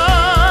and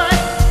joy.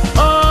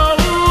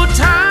 Oh,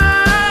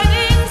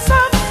 tidings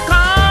of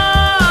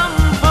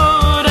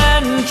comfort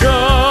and joy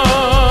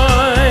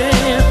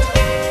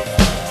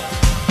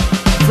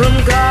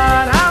from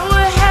God our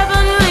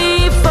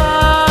Heavenly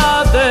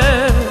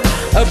Father.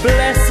 A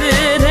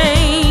blessed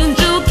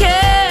angel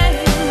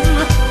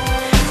came,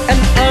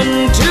 and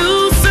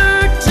unto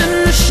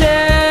certain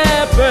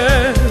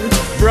shepherds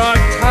brought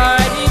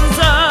tidings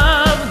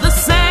of the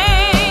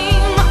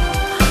same,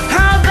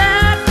 how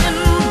that in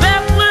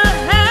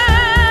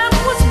Bethlehem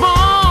was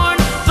born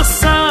the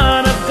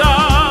Son of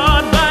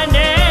God by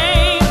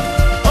name.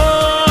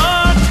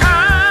 Oh,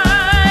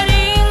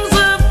 tidings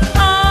of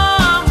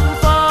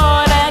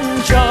comfort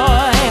and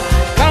joy,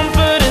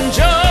 comfort and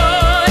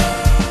joy.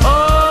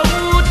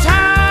 Oh,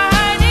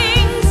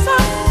 tidings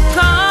of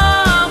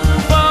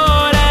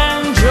comfort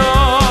and joy.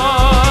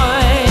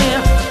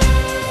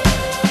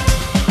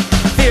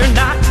 Fear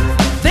not,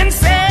 then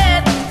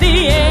said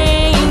the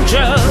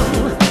angel,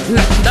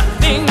 let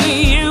nothing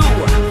you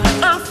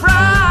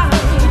affright.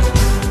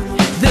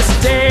 This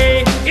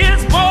day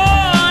is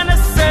born a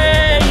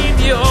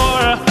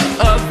Savior,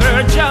 a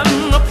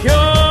virgin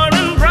pure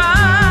and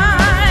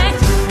bright,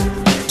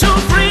 to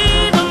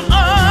free them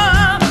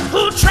all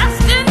who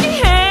trust in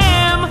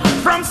Him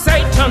from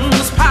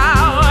Satan's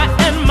power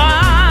and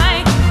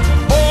might.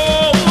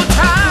 Oh,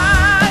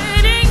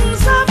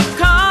 tidings of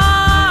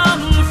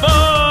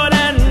comfort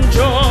and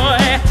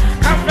joy,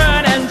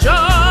 comfort and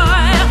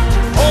joy.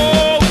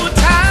 Oh,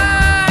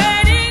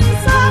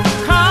 tidings of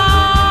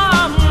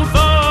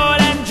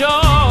comfort and joy.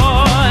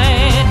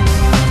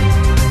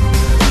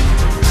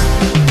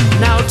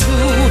 Now to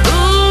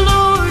the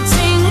Lord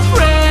sing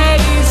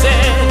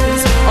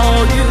praises,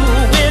 all you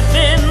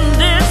within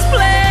this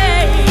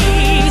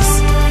place,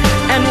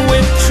 and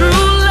with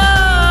true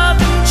love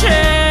and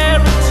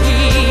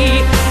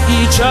charity,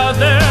 each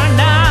other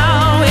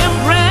now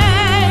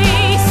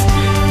embrace.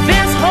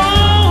 This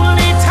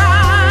holy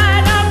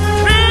tide of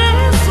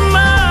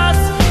Christmas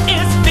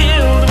is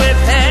filled with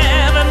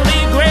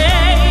heavenly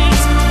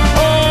grace.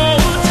 Oh,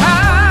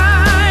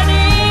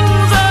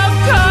 tidings of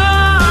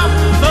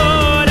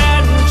comfort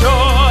and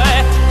joy,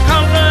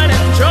 comfort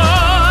and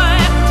joy.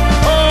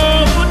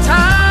 Oh,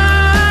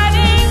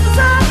 tidings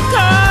of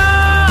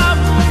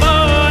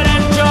comfort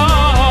and joy.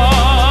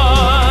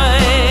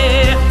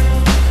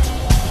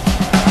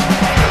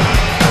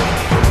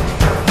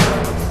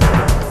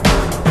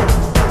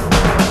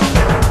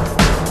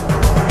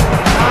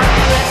 God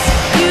bless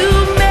you,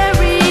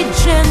 merry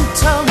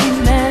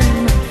gentlemen,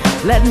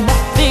 let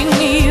nothing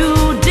you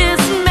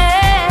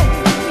dismay.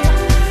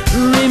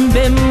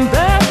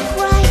 Remember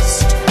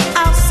Christ,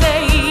 our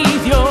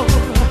Savior,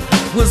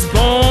 was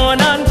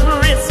born on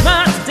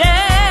Christmas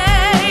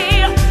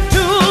Day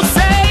to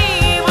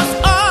save us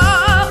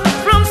all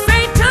from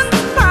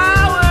Satan's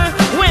power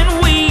when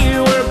we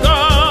were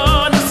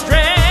gone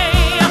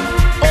astray.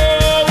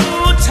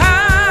 Oh,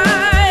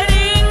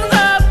 tidings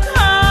of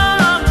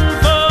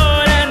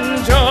comfort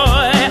and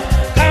joy,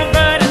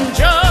 comfort and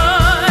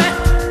joy.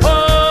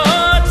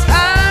 Oh,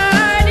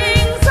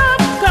 tidings of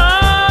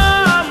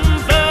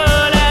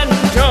comfort and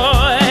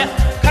joy,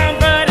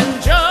 comfort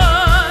and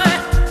joy.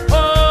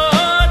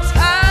 Oh,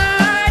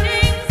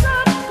 tidings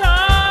of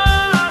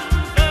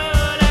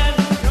comfort and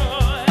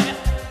joy,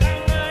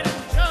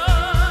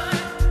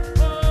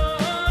 comfort and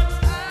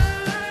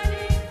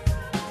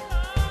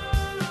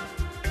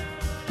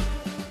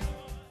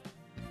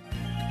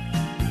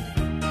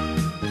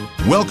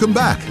joy. Welcome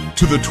back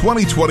to the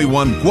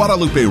 2021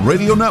 Guadalupe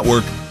Radio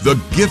Network, The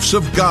Gifts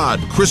of God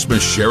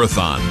Christmas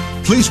Share-a-thon.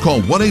 Please call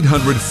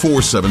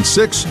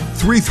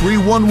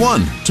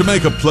 1-800-476-3311 to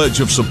make a pledge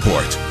of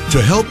support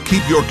to help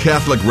keep your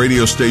Catholic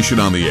radio station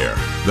on the air.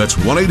 That's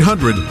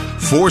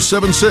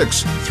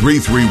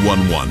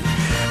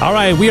 1-800-476-3311. All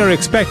right, we are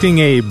expecting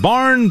a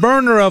barn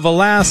burner of a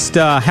last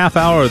half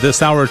hour,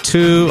 this hour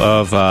two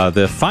of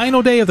the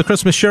final day of the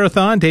Christmas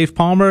Share-a-thon. Dave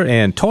Palmer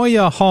and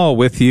Toya Hall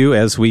with you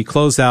as we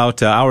close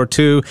out hour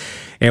two.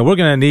 And we're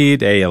going to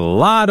need a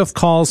lot of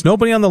calls.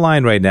 Nobody on the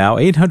line right now.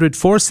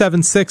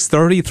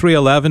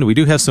 800-476-3311. We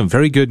do have some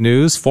very good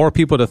news. 4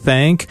 people to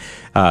thank.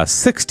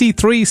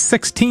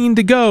 63-16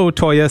 to go,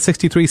 Toya.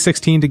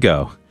 63-16 to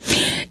go.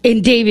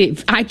 And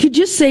David, I could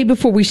just say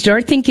before we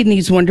start thanking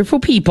these wonderful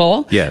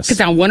people, yes,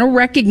 because I want to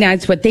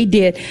recognize what they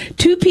did.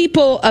 2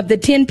 people of the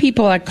 10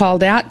 people I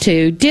called out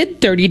to did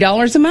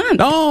 $30 a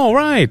month. Oh,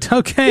 right.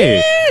 Okay.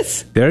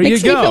 Yes. There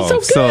Makes you me go.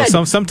 feel so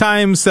good.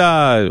 sometimes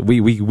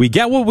we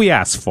get what we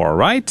ask for,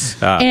 right?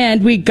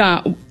 And we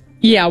got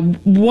Yeah,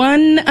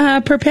 one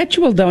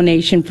perpetual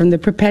donation from the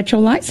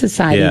Perpetual Light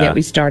Society that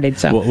we started.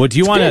 So, well, do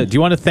you want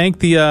to thank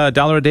the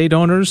dollar a day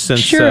donors? Since,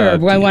 sure.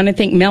 Well, I want to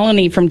thank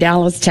Melanie from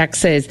Dallas,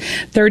 Texas.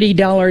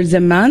 $30 a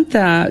month.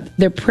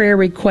 Their prayer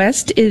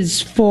request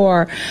is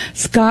for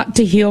Scott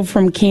to heal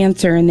from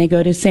cancer, and they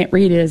go to St.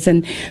 Rita's,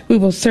 and we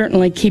will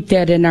certainly keep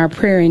that in our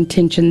prayer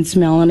intentions,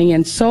 Melanie,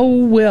 and so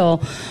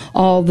will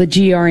all the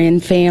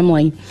GRN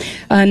family.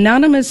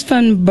 Anonymous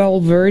from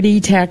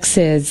Bulverde,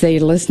 Texas. They're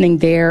listening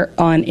there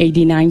on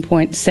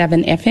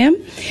 89.7 FM.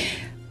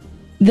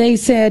 They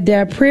said,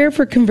 prayer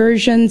for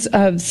conversions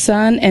of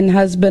son and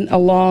husband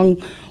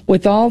along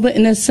with all the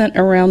innocent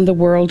around the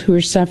world who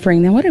are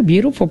suffering. Now, what a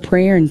beautiful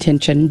prayer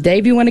intention.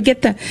 Dave, you want to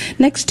get the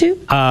next two?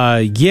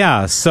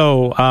 Yeah.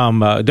 So,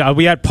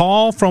 we had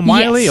Paul from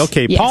Wiley. Yes.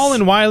 Okay. Yes. Paul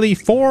and Wiley,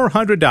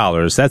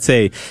 $400. That's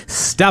a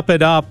step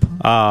it up,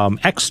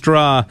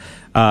 extra,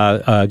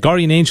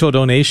 Guardian Angel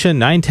donation,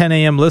 9:10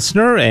 a.m.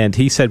 listener, and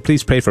he said,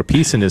 please pray for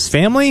peace in his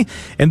family.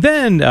 And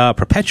then,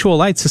 Perpetual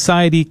Light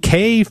Society,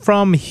 Kay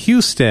from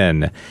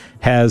Houston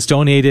has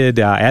donated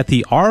at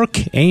the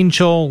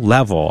Archangel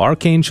level,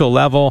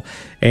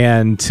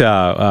 and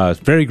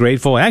very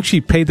grateful.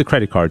 Actually paid the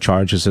credit card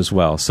charges as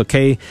well. So,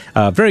 Kay,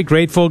 very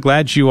grateful.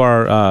 Glad you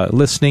are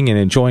listening and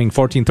enjoying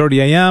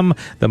 1430 a.m.,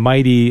 the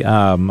mighty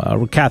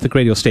Catholic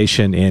radio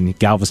station in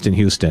Galveston,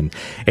 Houston.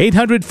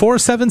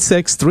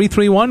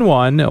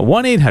 800-476-3311,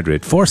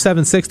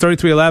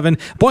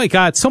 1-800-476-3311. Boy, it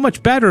got so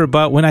much better,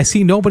 but when I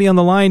see nobody on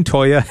the line,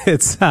 Toya,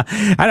 it's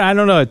I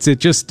don't know.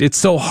 It's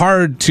so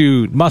hard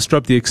to muster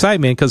up the excitement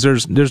because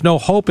there's no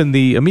hope in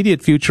the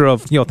immediate future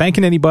of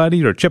thanking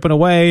anybody or chipping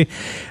away.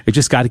 We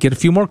just got to get a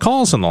few more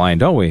calls on the line,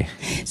 don't we?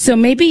 So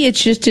maybe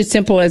it's just as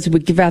simple as we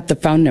give out the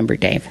phone number,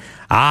 Dave.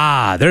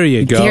 There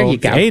you go. There you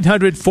go.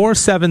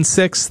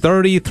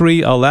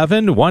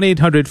 800-476-3311,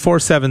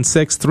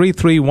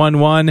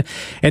 1-800-476-3311.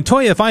 And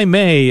Toya, if I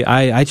may,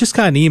 I just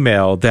got an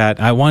email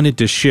that I wanted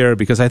to share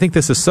because I think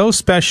this is so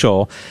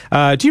special.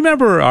 Do you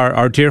remember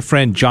our dear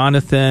friend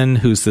Jonathan,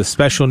 who's the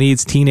special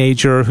needs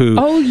teenager who...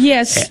 Oh,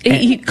 yes.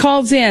 He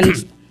calls in.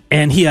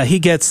 And he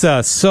gets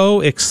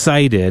so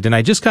excited, and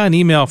I just got an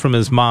email from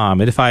his mom,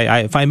 and if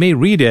I may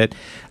read it,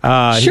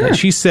 sure.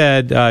 She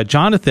said,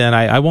 Jonathan,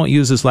 I won't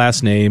use his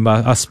last name,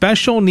 a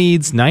special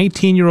needs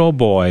 19-year-old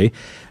boy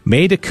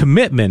made a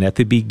commitment at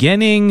the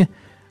beginning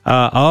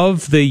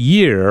of the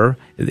year,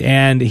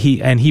 and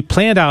he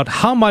planned out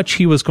how much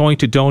he was going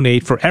to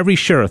donate for every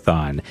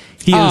share-a-thon.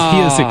 He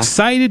is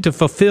excited to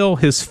fulfill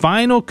his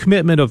final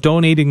commitment of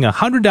donating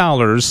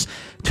 $100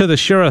 to the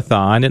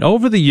share-a-thon, and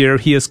over the year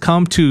he has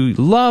come to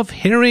love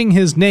hearing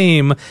his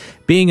name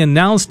being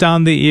announced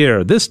on the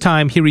air. This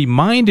time he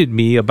reminded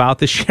me about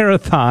the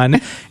share-a-thon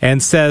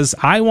and says,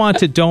 I want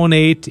to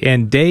donate,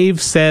 and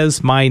Dave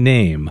says my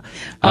name.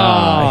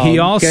 He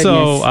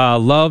also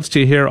loves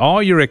to hear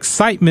all your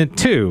excitement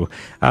too.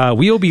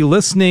 We'll be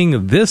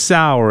listening this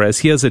hour as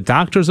he has a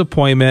doctor's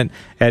appointment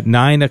at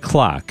 9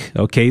 o'clock.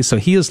 Okay, so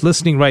he is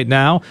listening right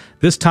now.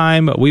 This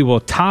time we will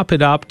top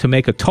it up to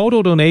make a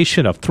total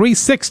donation of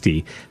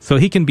 $360, so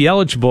he can be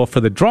eligible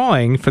for the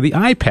drawing for the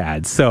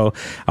iPad. So,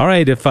 all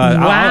right, if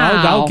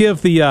I'll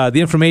give the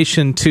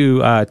information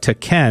to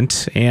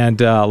Kent and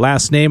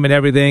last name and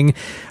everything.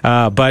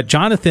 But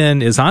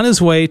Jonathan is on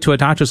his way to a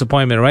doctor's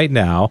appointment right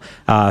now.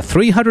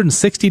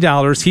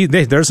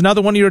 $360. There's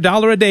another one of your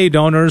dollar a day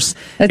donors.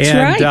 That's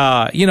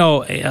right.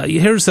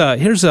 Here's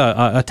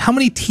how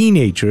many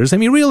teenagers? I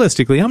mean,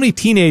 realistically, how many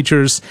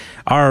teenagers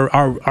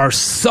are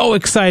so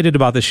excited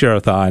about the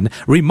share-a-thon,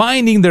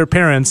 reminding their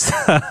parents,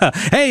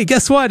 hey,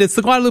 guess what? It's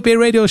the Guadalupe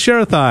Radio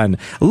Share-a-thon.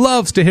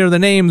 Loves to hear the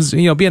names,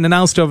 being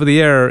announced over the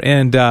air.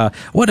 And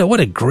what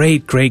a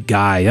great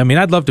guy. I mean,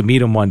 I'd love to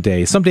meet him one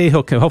day. Someday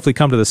he'll hopefully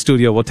come to the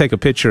studio. We'll take a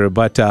picture.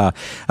 But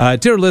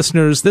dear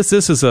listeners, this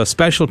is a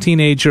special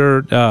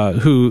teenager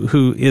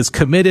who is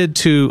committed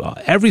to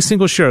every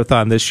single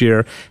share-a-thon this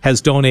year,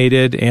 has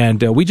donated,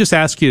 and we just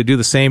ask you to do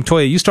the same.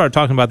 Toya, you started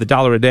talking about the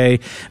dollar a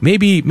day.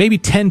 Maybe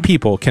 10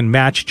 people can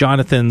match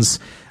Jonathan's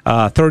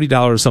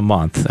 $30 a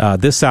month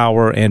this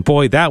hour, and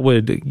boy, that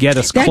would get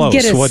us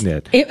close, wouldn't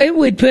it? It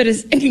would put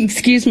us,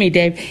 excuse me,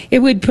 Dave, it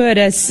would put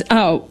us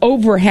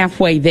over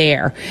halfway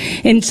there.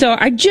 And so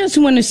I just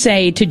want to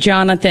say to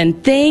Jonathan,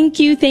 thank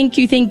you,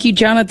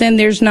 Jonathan.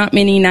 There's not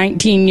many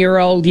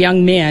 19-year-old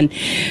young men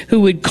who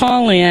would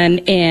call in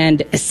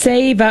and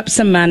save up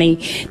some money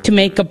to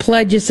make a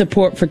pledge of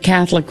support for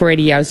Catholic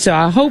radio. So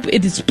I hope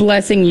it is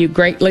blessing you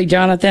greatly,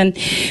 Jonathan.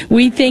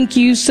 We thank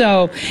you.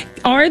 So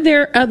are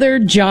there other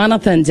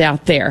Jonathans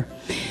out there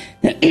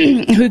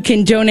who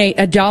can donate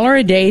 $1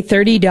 a day,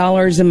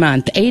 $30 a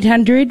month?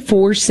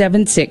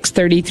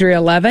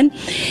 800-476-3311,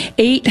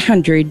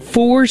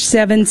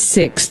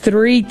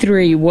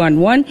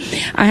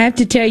 800-476-3311. I have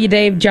to tell you,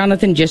 Dave,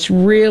 Jonathan just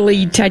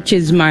really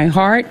touches my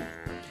heart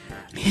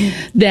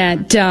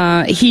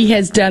that he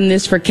has done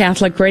this for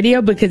Catholic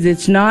radio, because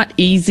it's not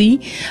easy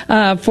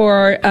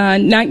for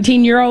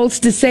 19-year-olds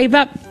to save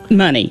up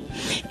money,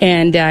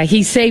 and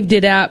he saved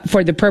it up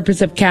for the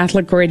purpose of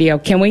Catholic Radio.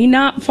 Can we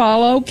not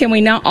follow? Can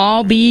we not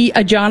all be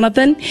a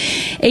Jonathan?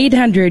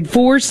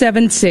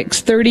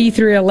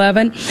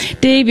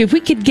 800-476-3311. Dave, if we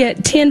could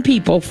get 10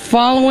 people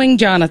following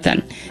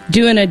Jonathan,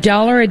 doing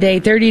 $1 a day,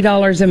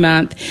 $30 a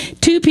month,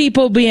 2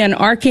 people being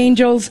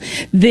archangels,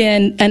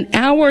 then an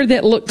hour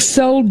that looks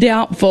so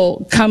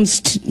doubtful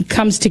comes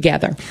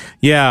together.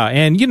 Yeah,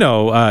 and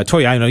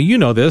Toya, I know you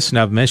know this, and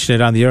I've mentioned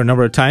it on the air a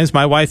number of times.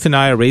 My wife and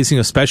I are raising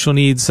a special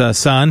needs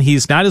son.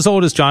 He's not as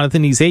old as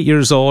Jonathan. He's 8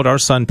 years old. Our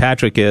son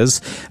Patrick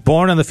is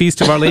born on the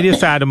feast of Our Lady of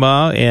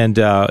Fatima, and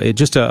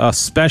just a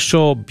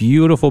special,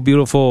 beautiful,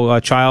 beautiful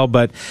child.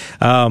 But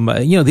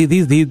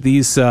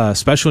these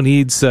special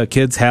needs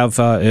kids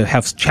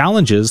have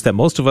challenges that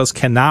most of us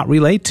cannot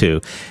relate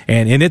to,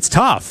 and it's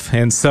tough.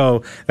 And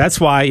so that's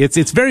why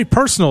it's very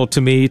personal to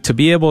me to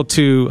be able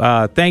to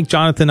thank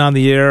Jonathan on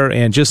the air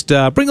and just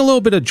bring a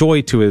little bit of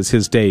joy to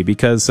his day,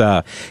 because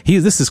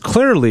this is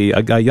clearly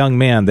a young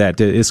man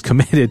that is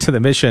committed to the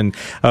mission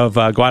of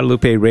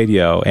Guadalupe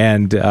Radio,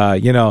 and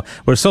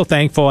we're so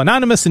thankful.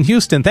 Anonymous in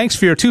Houston, thanks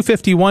for your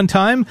 251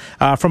 time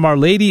from Our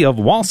Lady of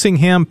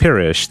Walsingham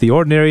Parish, the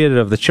ordinariate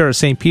of the Chair of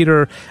St.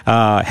 Peter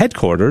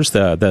headquarters,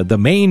 the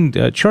main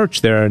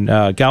church there in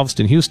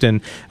Galveston, Houston,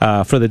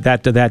 for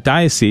that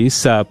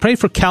diocese. Pray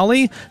for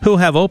Kelly, who'll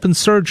have open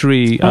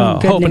surgery,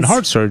 open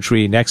heart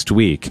surgery next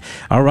week.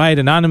 All right,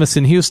 Anonymous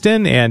in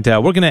Houston, and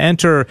we're going to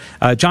enter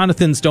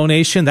Jonathan's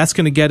donation. That's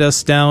going to get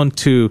us down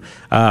to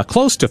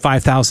close to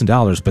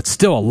 $5,000, but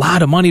still a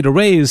lot of money to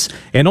raise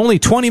in only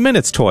 20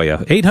 minutes,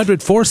 Toya.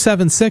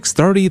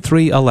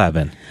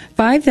 800-476-3311.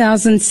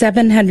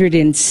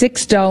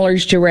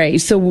 $5,706 to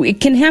raise. So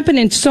it can happen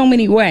in so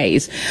many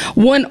ways.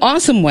 One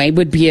awesome way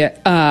would be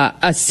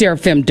a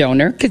Seraphim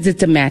donor, because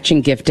it's a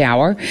matching gift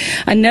hour.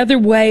 Another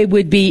way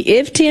would be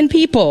if 10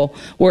 people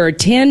were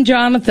 10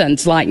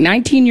 Jonathans, like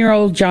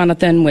 19-year-old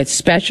Jonathan with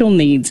special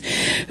needs,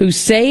 who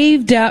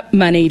saved up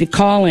money to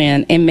call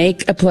in and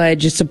make a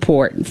pledge of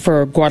support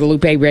for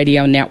Guadalupe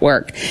Radio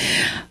Network.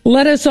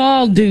 Let us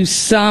all do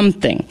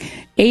something.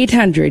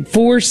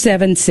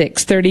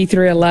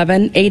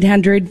 800-476-3311,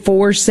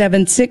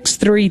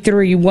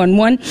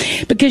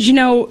 800-476-3311. Because,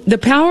 the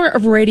power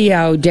of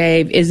radio,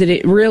 Dave, is that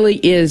it really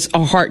is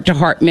a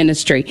heart-to-heart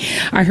ministry.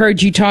 I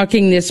heard you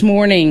talking this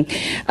morning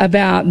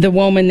about the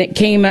woman that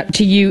came up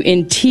to you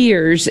in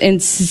tears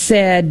and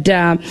said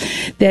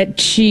that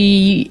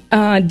she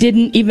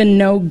didn't even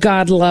know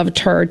God loved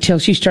her till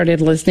she started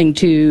listening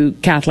to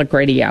Catholic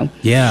radio.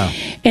 Yeah.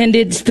 And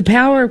it's the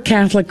power of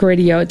Catholic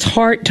radio. It's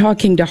heart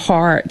talking to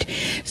heart.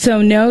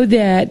 So know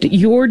that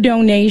your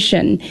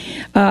donation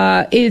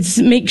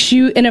makes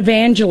you an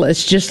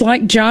evangelist, just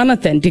like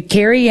Jonathan, to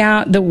carry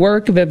out the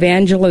work of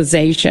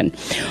evangelization.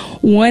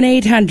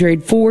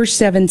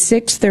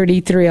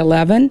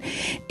 1-800-476-3311,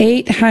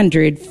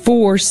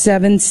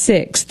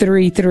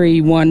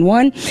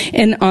 800-476-3311.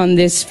 And on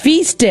this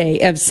feast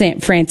day of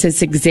St. Francis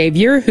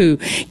Xavier, who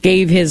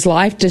gave his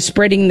life to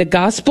spreading the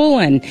gospel,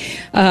 and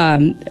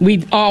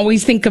we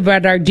always think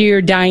about our dear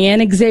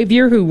Diane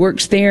Xavier, who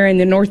works there in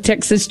the North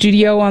Texas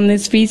studio on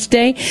this feast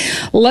day.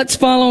 Let's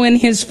follow in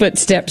his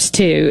footsteps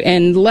too,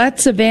 and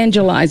let's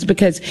evangelize,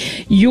 because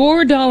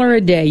your $1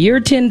 a day,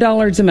 your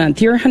 $10 a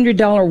month, your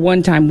 $100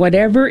 one time,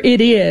 whatever it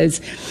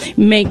is,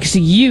 makes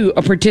you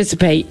a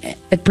participant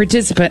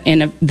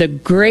in the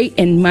great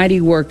and mighty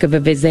work of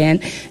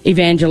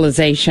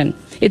evangelization.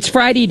 It's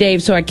Friday,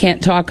 Dave, so I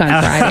can't talk on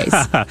Fridays.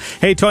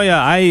 Hey,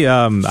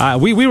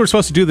 Toya, we were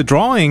supposed to do the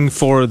drawing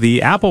for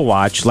the Apple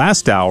Watch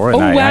last hour,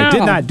 and I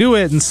did not do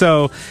it, and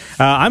so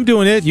I'm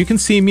doing it. You can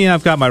see me.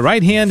 I've got my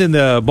right hand in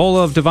the bowl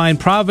of divine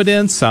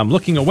providence. I'm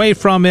looking away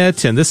from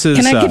it, and this is...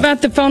 Can I give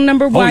out the phone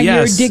number while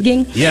you're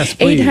digging? Yes,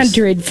 please.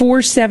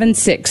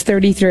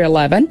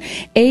 800-476-3311,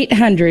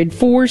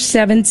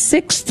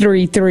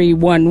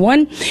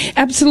 800-476-3311.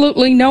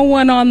 Absolutely no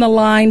one on the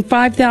line.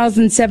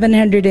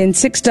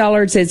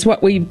 $5,706 is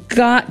what we've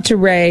got to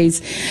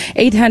raise.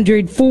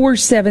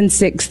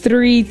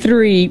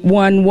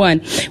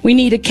 800-476-3311. We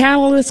need a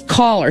catalyst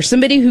caller,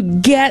 somebody who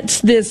gets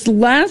this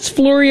last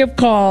flurry of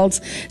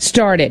calls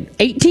started.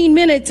 18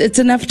 minutes, it's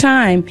enough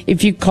time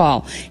if you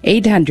call.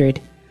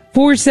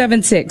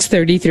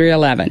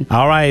 800-476-3311.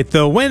 All right,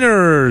 the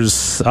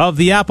winners of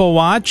the Apple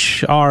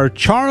Watch are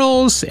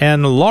Charles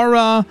and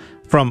Laura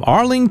from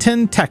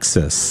Arlington,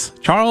 Texas.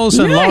 Charles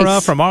and Laura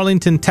from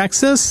Arlington,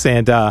 Texas,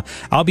 and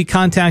I'll be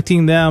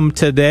contacting them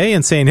today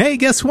and saying, hey,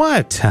 guess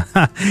what?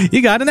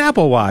 You got an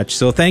Apple Watch.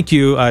 So thank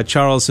you,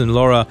 Charles and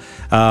Laura,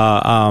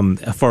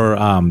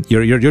 for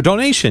your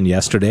donation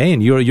yesterday,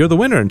 and you're the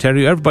winner, and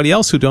to everybody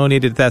else who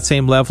donated at that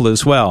same level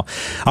as well.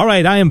 All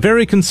right, I am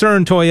very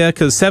concerned, Toya,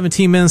 because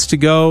 17 minutes to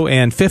go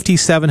and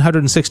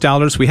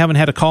 $5,706. We haven't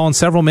had a call in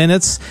several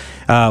minutes.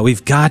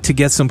 We've got to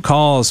get some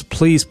calls.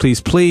 Please, please,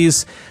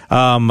 please.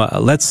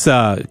 Let's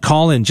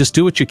call in. Just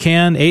do what you can.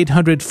 can.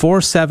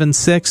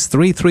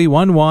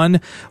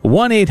 800-476-3311,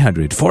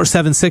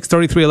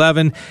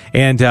 1-800-476-3311.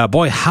 And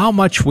boy, how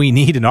much we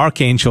need an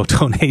Archangel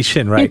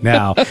donation right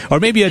now, or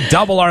maybe a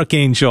double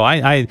Archangel.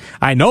 I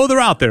know they're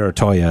out there,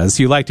 Toya, as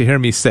you like to hear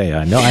me say.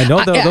 I know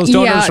those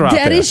donors are out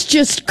there. That is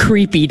just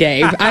creepy,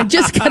 Dave. I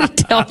just got to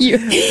tell you,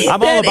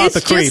 I'm all about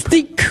the creep. It's just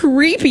the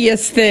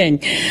creepiest thing.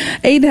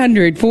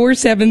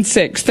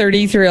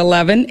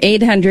 800-476-3311,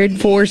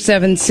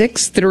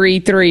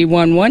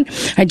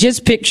 800-476-3311. I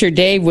just picture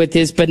Dave with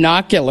his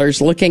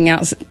binoculars looking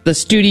out the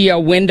studio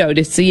window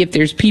to see if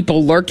there's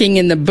people lurking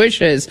in the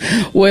bushes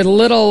with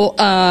little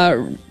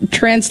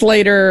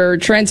transmitter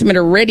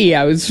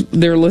radios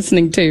they're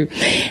listening to.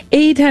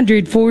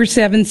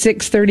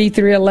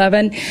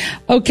 800-476-3311.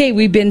 Okay,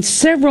 we've been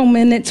several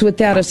minutes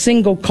without a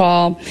single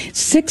call.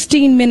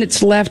 16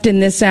 minutes left in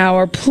this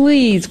hour.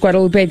 Please,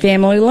 Guadalupe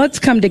family, let's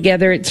come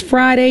together. It's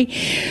Friday.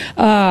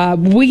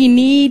 We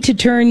need to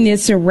turn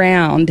this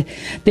around.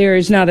 There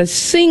is not a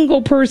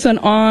single person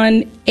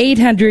on.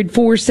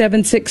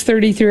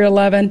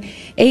 800-476-3311,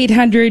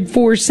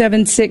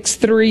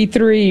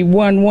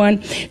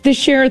 800-476-3311. The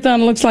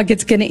Share-a-thon looks like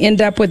it's going to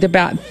end up with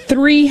about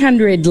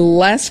 300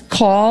 less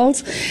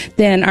calls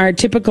than our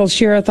typical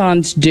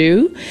Share-a-thons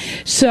do.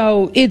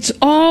 So it's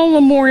all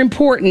the more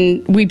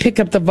important we pick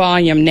up the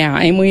volume now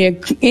and we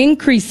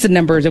increase the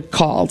numbers of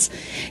calls.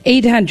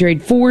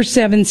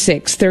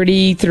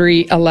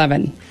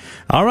 800-476-3311.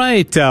 All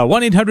right,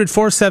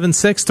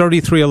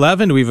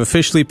 1-800-476-3311. We've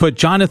officially put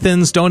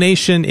Jonathan's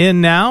donation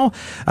in now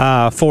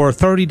for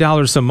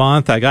 $30 a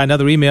month. I got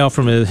another email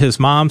from his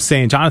mom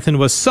saying Jonathan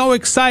was so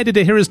excited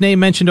to hear his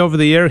name mentioned over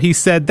the air. He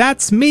said,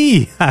 "That's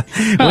me."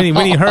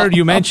 when he heard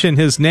you mention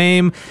his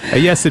name,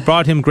 yes, it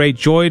brought him great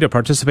joy to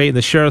participate in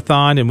the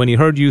Share-a-thon. And when he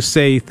heard you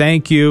say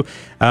thank you,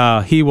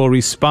 he will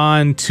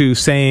respond to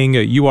saying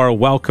you are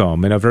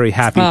welcome in a very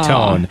happy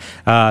tone.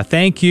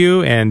 Thank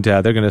you, and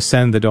they're going to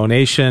send the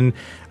donation.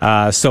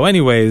 So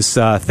anyways,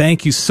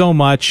 thank you so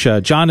much,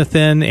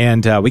 Jonathan.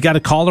 And we got a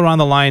caller on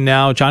the line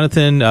now.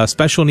 Jonathan,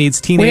 special needs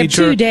teenager. We have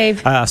two,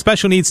 Dave.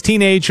 Special needs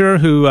teenager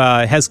who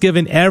has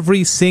given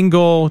every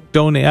single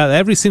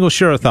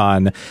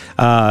Share-a-thon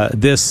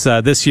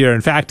this year.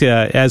 In fact,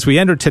 as we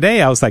entered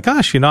today, I was like,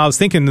 gosh, I was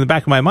thinking in the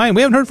back of my mind,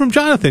 we haven't heard from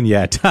Jonathan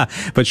yet.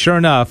 But sure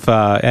enough,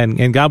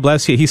 and God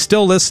bless you, he's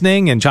still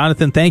listening. And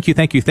Jonathan, thank you.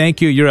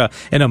 You're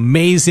an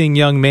amazing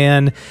young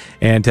man,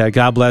 and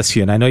God bless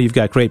you. And I know you've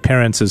got great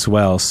parents as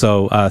well.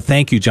 So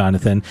thank you,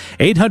 Jonathan.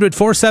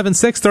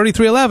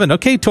 800-476-3311.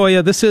 Okay,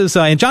 Toya, this is,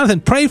 and Jonathan,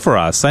 pray for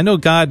us. I know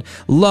God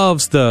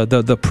loves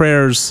the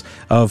prayers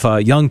of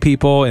young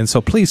people, and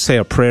so please say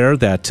a prayer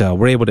that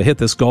we're able to hit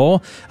this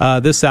goal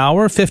this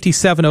hour.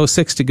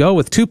 5706 to go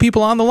with two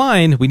people on the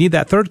line. We need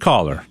that third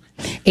caller.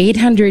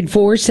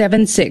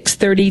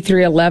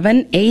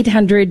 800-476-3311,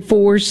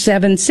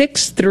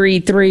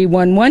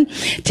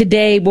 800-476-3311.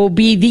 Today will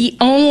be the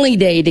only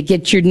day to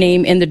get your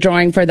name in the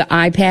drawing for the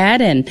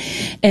iPad,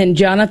 and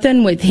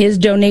Jonathan, with his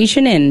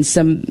donation and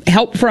some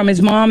help from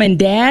his mom and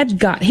dad,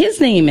 got his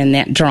name in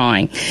that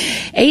drawing.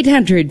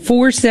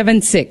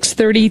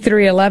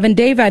 800-476-3311.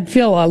 Dave, I'd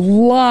feel a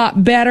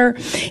lot better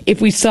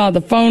if we saw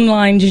the phone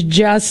lines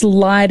just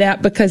light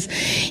up, because,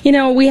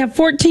 we have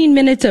 14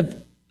 minutes of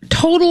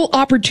total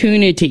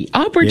opportunity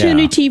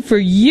for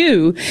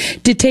you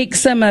to take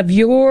some of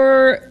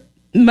your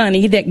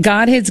money that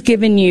God has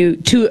given you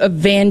to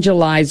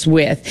evangelize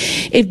with.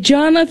 If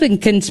Jonathan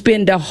can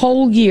spend a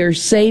whole year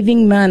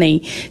saving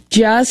money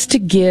just to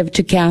give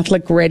to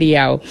Catholic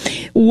Radio,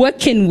 what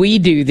can we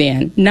do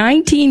then?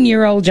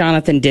 19-year-old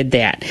Jonathan did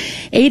that.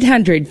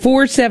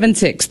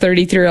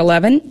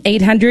 800-476-3311,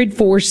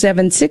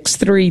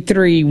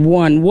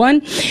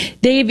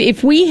 800-476-3311. Dave,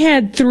 if we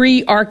had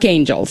 3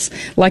 archangels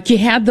like you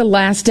had the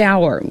last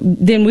hour,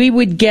 then we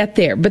would get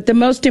there. But the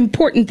most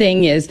important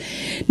thing is,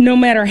 no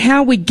matter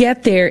how we get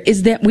there,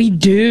 is that we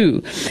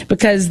do,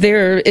 because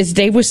there, as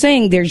Dave was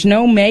saying, there's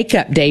no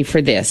makeup day for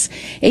this.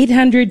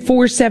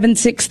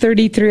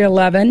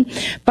 800-476-3311,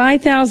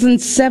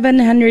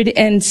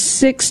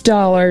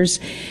 $5,706.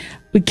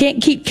 We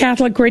can't keep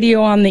Catholic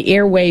Radio on the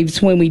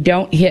airwaves when we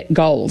don't hit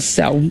goals.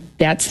 So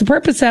that's the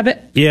purpose of it.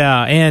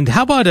 Yeah, and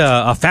how about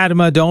a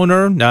Fatima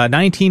donor?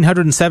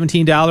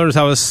 $1,917.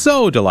 I was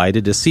so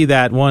delighted to see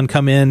that one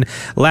come in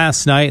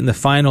last night in the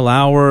final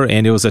hour,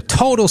 and it was a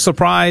total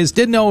surprise.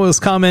 Didn't know it was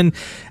coming.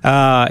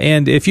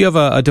 And if you have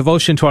a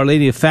devotion to Our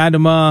Lady of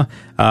Fatima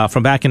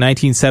from back in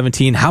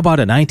 1917, how about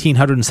a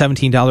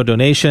 $1,917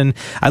 donation?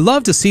 I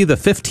love to see the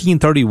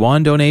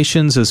 1531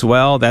 donations as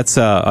well. That's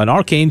an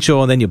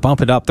archangel, and then you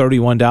bump it up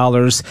 $31.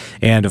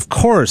 And of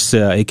course,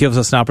 it gives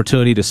us an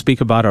opportunity to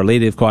speak about Our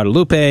Lady of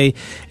Guadalupe,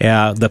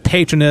 the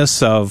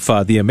patroness of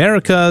the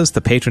Americas,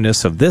 the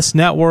patroness of this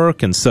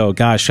network. And so,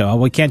 gosh,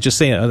 we can't just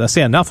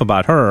say enough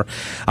about her.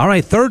 All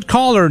right, third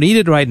caller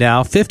needed right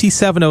now,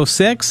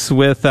 5706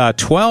 with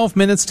 12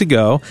 minutes to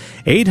go.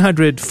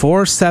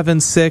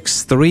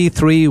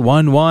 800-476-3311.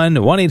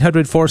 3311,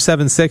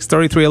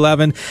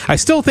 1-800-476-3311. I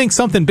still think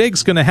something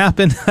big's going to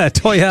happen,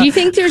 Toya. Do you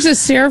think there's a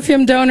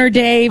seraphim donor,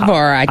 Dave,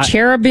 or a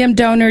cherubim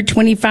donor,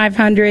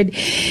 2,500?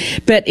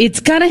 But it's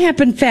got to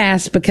happen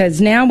fast because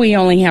now we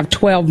only have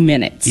 12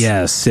 minutes.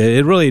 Yes,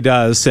 it really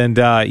does. And,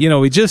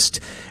 we just,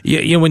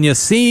 when you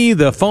see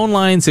the phone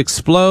lines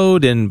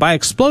explode, and by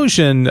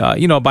explosion,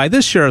 by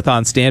this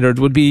Share-a-thon standard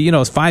would be,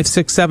 5,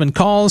 6, 7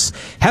 calls.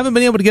 Haven't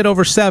been able to get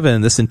over 7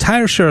 this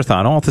entire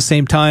Share-a-thon all at the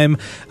same time.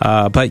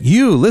 But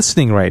you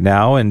listening right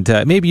now, and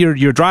maybe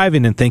you're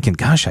driving and thinking,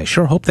 gosh, I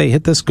sure hope they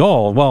hit this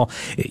goal. Well,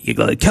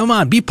 come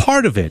on, be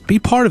part of it. Be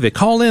part of it.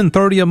 Call in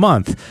 30 a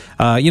month.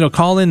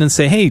 Call in and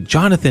say, hey,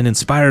 Jonathan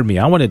inspired me.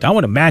 I want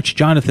to match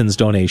Jonathan's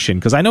donation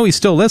because I know he's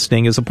still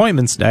listening. His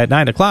appointment's at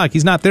 9 o'clock.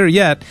 He's not there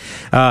yet.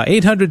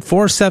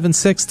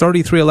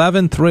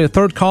 800-476-3311.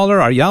 Third caller,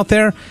 are you out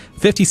there?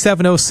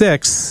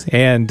 5706,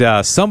 and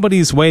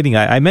somebody's waiting.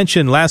 I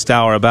mentioned last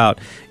hour about,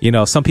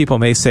 some people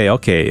may say,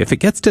 okay, if it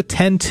gets to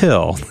 10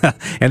 till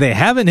and they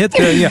haven't hit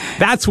the,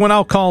 that's when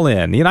I'll call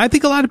in. I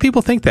think a lot of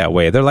people think that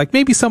way. They're like,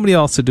 maybe somebody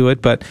else will do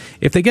it, but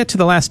if they get to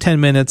the last 10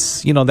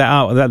 minutes,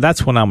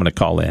 that's when I'm going to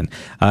call in.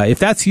 If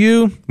that's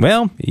you,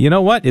 well, you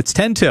know what? It's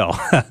 10 till.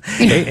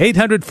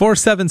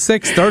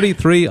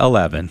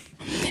 800-476-3311.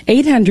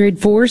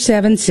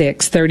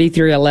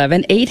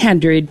 800-476-3311,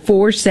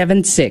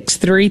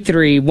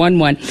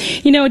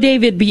 800-476-3311.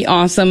 Dave, it'd be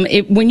awesome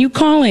when you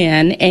call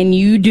in and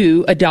you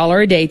do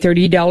 $1 a day,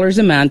 $30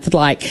 a month,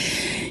 like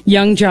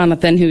young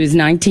Jonathan, who is a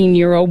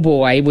 19-year-old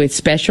boy with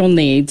special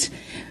needs.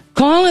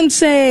 Call and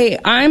say,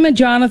 I'm a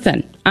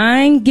Jonathan.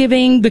 I'm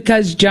giving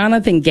because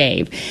Jonathan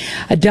gave.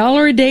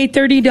 $1 a day,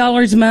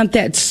 $30 a month.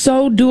 That's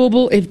so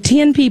doable. If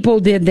 10 people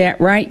did that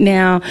right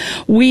now,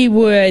 we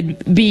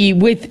would be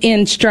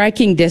within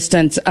striking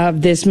distance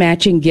of this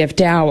matching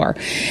gift hour.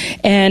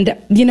 And,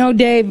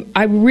 Dave,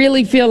 I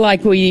really feel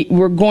like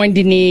we're going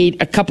to need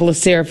a couple of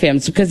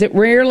seraphims because it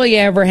rarely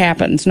ever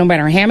happens, no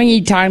matter how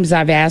many times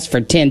I've asked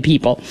for 10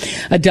 people,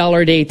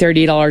 $1 a day,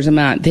 $30 a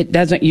month. It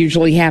doesn't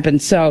usually happen.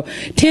 So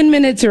 10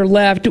 minutes are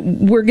left.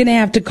 We're going to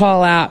have to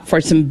call out for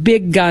some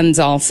big guns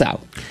also.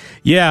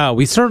 Yeah,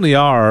 we certainly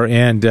are.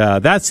 And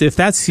if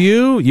that's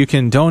you, you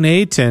can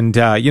donate. And,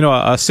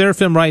 a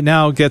Seraphim right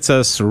now gets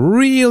us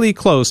really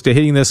close to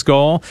hitting this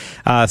goal.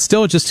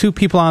 Still just 2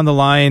 people on the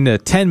line,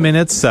 10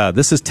 minutes.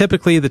 This is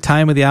typically the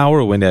time of the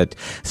hour when it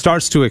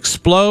starts to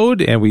explode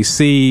and we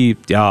see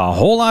a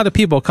whole lot of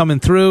people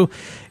coming through.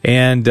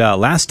 And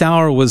last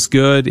hour was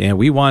good, and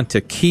we want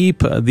to keep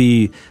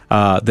the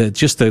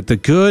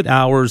good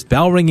hours,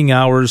 bell ringing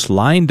hours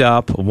lined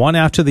up one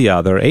after the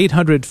other.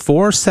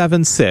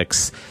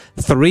 800-476-3311,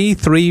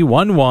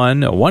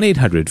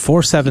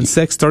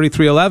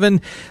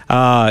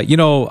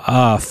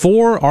 1-800-476-3311.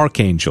 4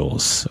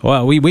 archangels.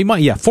 Well, we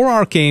might, 4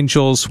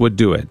 archangels would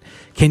do it.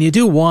 Can you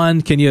do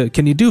one? Can you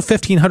do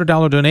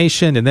 $1,500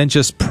 donation and then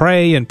just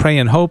pray and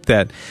hope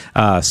that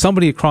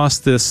somebody across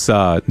this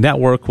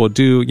network will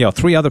do,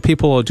 3 other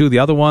people will do the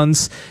other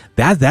ones?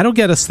 That'll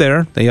get us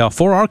there.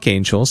 4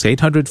 archangels,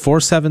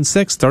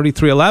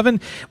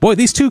 800-476-3311. Boy,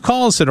 these 2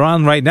 calls that are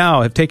on right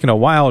now have taken a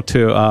while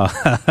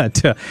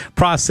to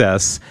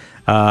process.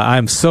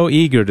 I'm so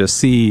eager to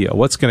see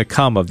what's going to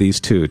come of these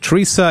 2.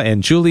 Teresa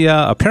and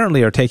Julia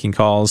apparently are taking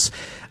calls.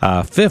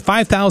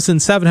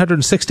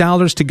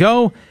 $5,706 to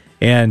go.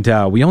 And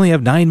we only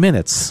have 9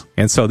 minutes,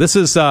 and so this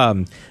is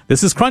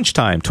crunch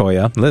time,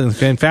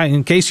 Toya. In fact,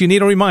 in case you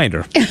need a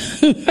reminder,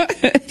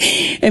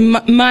 and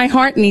my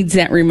heart needs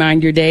that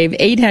reminder, Dave.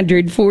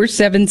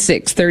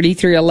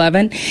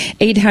 800-476-3311,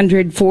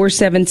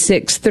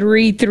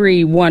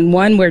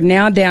 800-476-3311. We're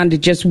now down to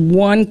just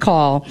 1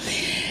 call.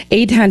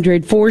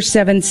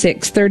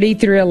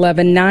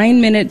 800-476-3311. 9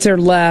 minutes are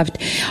left.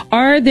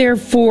 Are there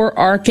 4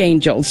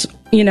 archangels?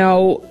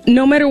 No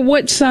matter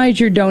what size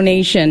your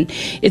donation,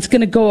 it's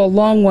going to go a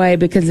long way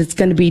because it's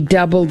going to be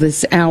double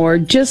this hour,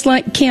 just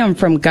like Kim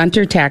from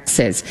Gunter,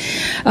 Texas.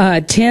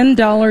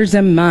 $10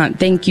 a month.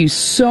 Thank you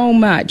so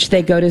much.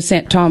 They go to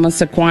St.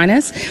 Thomas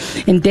Aquinas.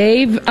 And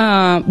Dave,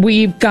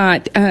 we've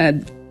got,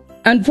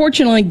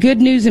 unfortunately,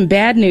 good news and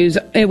bad news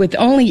with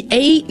only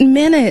 8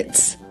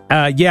 minutes.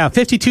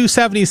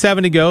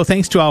 5277 to go.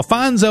 Thanks to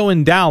Alfonso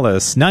in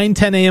Dallas,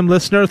 9:10 a.m.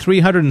 listener,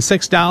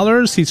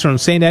 $306. He's from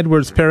St.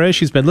 Edward's Parish.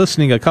 He's been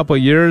listening a couple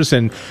of years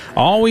and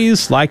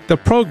always liked the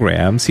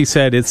programs. He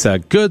said it's a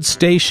good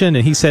station,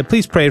 and he said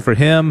please pray for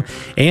him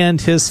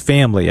and his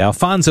family.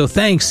 Alfonso,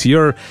 thanks.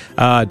 Your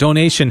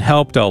donation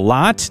helped a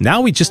lot.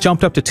 Now we just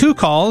jumped up to 2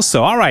 calls.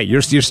 So all right,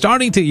 you're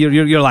starting to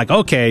you're like,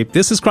 okay,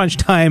 this is crunch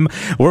time.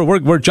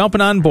 We're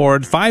jumping on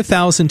board.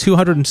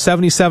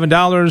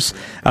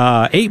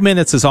 $5,277. 8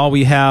 minutes is all all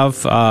we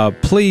have.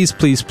 Please,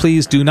 please,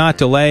 please do not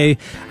delay.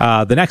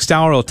 The next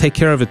hour will take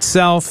care of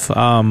itself.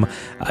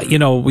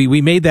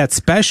 We made that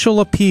special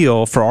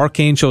appeal for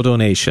Archangel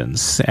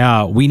donations.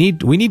 We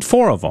need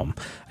 4 of them.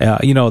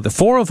 The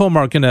 4 of them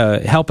are going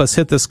to help us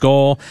hit this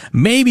goal.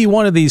 Maybe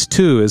one of these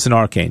 2 is an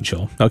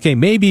Archangel. Okay,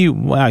 maybe,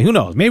 who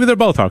knows? Maybe they're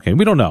both Archangels.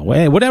 We don't know.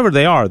 Whatever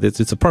they are,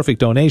 it's a perfect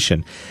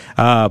donation.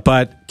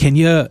 But can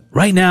you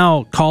right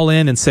now call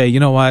in and say, you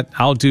know what?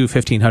 I'll do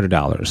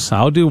 $1,500.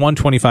 I'll do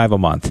 $125 a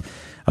month.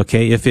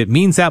 Okay, if it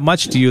means that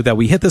much to you that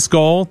we hit this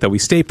goal, that we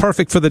stay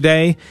perfect for the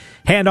day,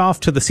 hand off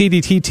to the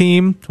CDT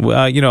team,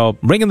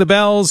 ringing the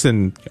bells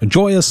and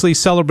joyously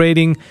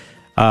celebrating.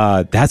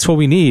 That's what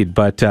we need.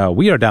 But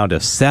we are down to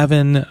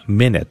 7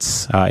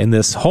 minutes in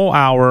this whole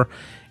hour.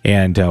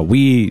 And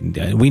we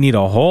need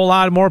a whole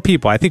lot more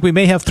people. I think we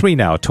may have 3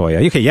 now,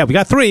 Toya. Okay, yeah, we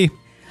got 3.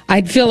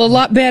 I'd feel a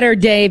lot better,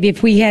 Dave,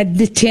 if we had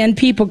the 10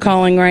 people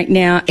calling right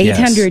now.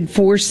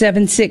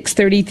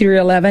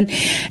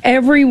 800-476-3311.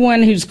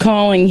 Everyone who's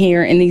calling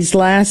here in these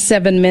last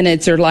 7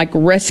 minutes are like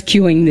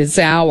rescuing this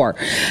hour.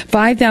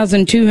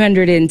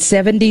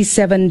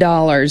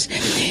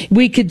 $5,277.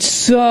 We could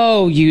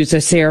so use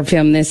a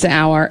Seraphim this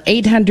hour.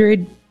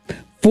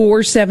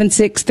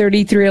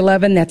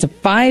 800-476-3311. That's a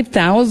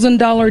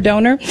 $5,000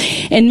 donor.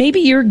 And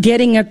maybe you're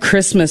getting a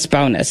Christmas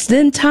bonus.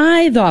 Then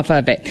tithe off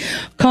of it.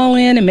 Call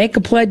in and make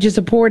a pledge of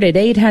support at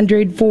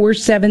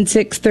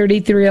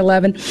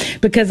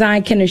 800-476-3311, because I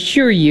can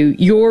assure you,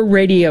 your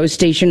radio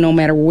station, no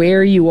matter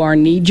where you are,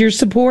 needs your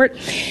support.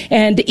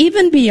 And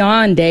even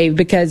beyond, Dave,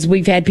 because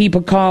we've had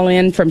people call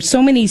in from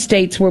so many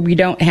states where we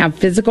don't have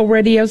physical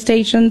radio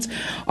stations,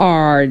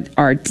 or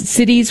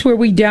cities where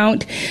we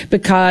don't,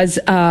 because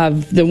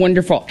of the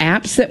wonderful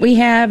apps that we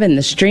have and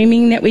the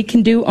streaming that we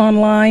can do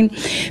online.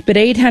 But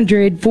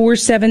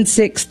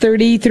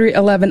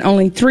 800-476-3311,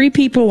 only 3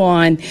 people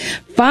on.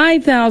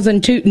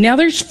 5,002. Now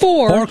there's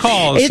 4. 4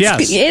 calls,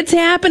 yes. It's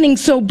happening.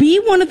 So be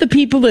one of the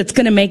people that's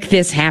going to make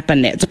this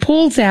happen. It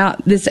pulls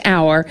out this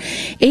hour.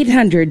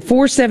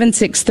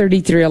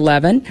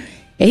 800-476-3311.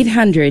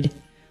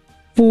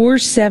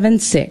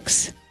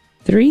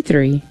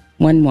 800-476-3311.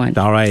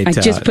 All right. I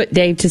just put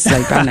Dave to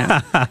sleep on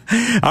that.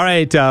 All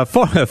right.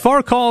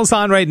 4 calls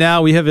on right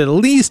now. We have at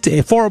least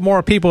 4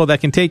 more people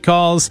that can take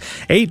calls.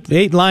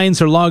 8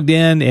 lines are logged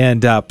in.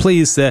 And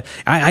please,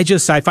 I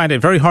find it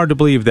very hard to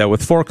believe that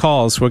with 4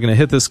 calls, we're going to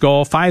hit this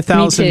goal.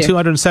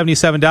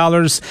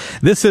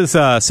 $5,277. This is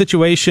a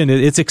situation.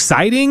 It's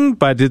exciting,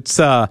 but it's,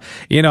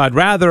 I'd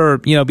rather,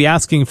 be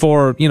asking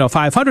for,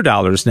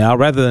 $500 now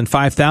rather than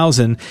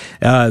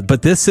 $5,000.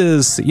 But this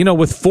is,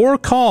 with 4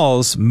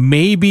 calls,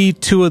 maybe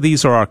 2 of these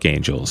are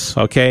archangels.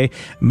 Okay,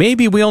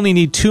 maybe we only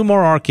need 2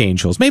 more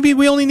archangels. Maybe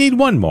we only need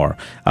 1 more.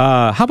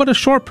 How about a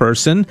short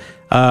person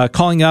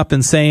calling up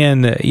and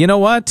saying, you know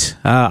what,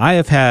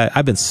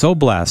 I've been so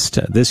blessed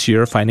this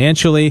year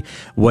financially.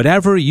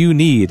 Whatever you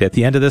need at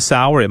the end of this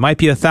hour, it might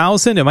be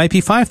 1,000, it might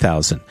be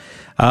 5,000.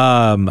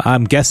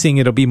 I'm guessing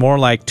it'll be more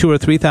like 2,000 or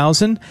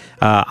 3,000.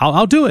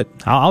 I'll do it.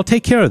 I'll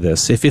take care of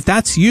this. If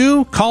that's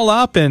you, call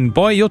up and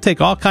boy, you'll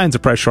take all kinds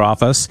of pressure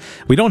off us.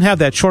 We don't have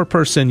that short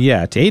person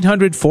yet.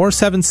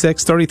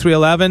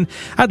 800-476-3311.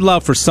 I'd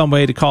love for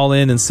somebody to call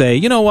in and say,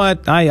 you know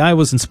what? I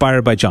was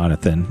inspired by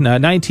Jonathan,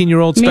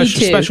 19-year-old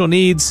special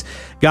needs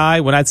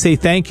guy. When I'd say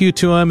thank you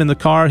to him in the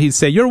car, he'd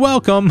say, you're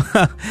welcome.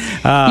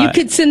 You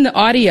could send the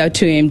audio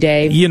to him,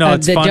 Dave.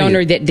 It's the funny.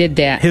 Donor that did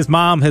that. His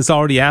mom has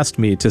already asked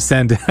me to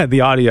send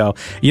the audio.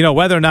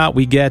 Whether or not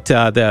we get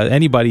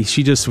anybody,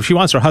 she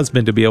wants her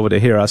husband to be able to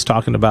hear us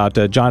talking about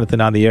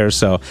Jonathan on the air.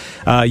 So,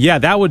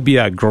 that would be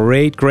a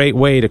great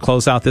way to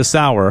close out this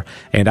hour.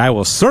 And I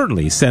will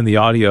certainly send the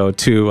audio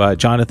to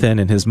Jonathan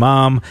and his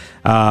mom.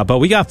 But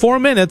we got 4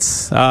 minutes.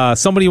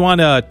 Somebody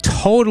want to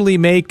totally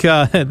make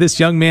this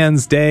young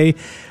man's day.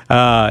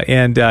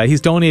 And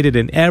he's donated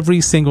in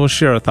every single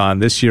share-a-thon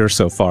this year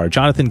so far.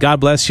 Jonathan, God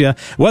bless you.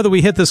 Whether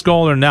we hit this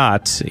goal or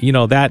not,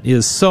 that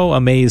is so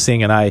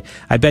amazing. And I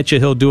bet you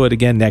he'll do it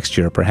again next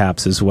year,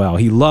 perhaps, as well.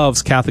 He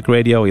loves Catholic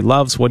radio. He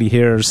loves what he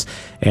hears.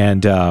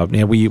 And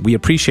we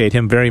appreciate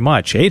him very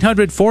much.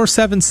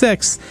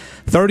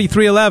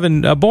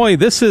 800-476-3311. Boy,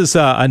 this is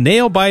a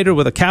nail biter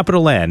with a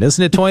capital N,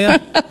 isn't it,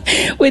 Toya?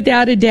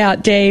 Without a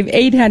doubt, Dave.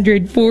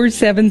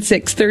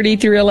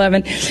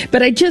 800-476-3311.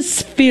 But I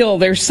just feel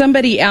there's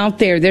somebody out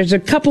there. There's a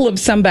couple of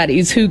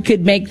somebodies who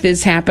could make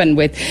this happen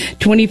with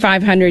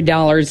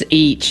 $2,500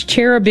 each.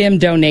 Cherubim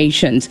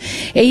donations.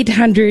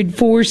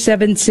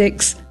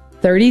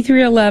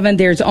 800-476-3311.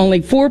 There's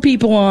only 4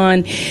 people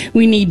on.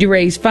 We need to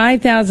raise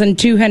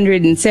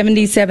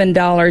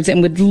 $5,277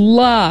 and would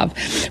love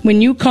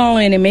when you call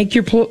in and make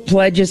your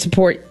pledge of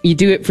support, you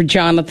do it for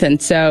Jonathan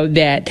so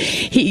that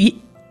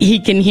he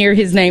can hear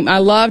his name. I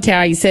loved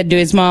how he said to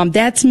his mom,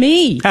 that's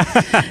me.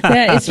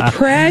 That is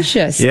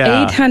precious.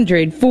 Yeah.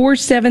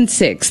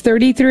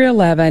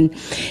 800-476-3311.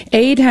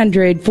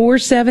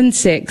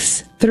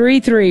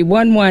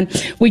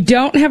 800-476-3311. We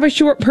don't have a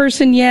short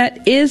person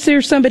yet. Is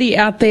there somebody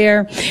out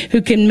there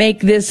who can make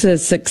this a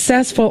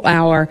successful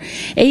hour?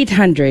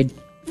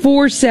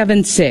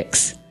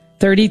 800-476-3311.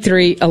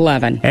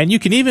 3311. And you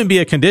can even be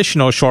a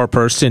conditional short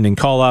person and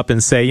call up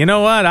and say, you know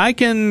what, I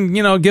can,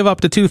 give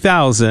up to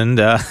 2,000.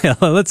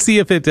 Let's see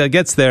if it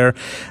gets there.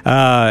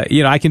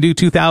 I can do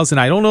 2,000.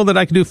 I don't know that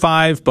I can do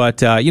 5,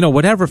 but,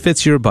 whatever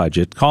fits your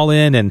budget. Call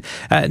in and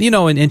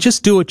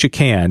just do what you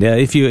can.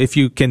 If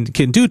you can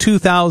do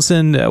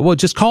 2,000, well,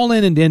 just call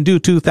in and do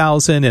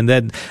 2,000, and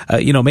then,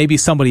 maybe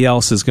somebody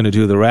else is going to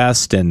do the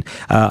rest. And,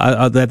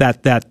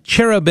 that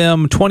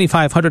Cherubim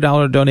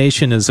 $2,500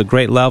 donation is a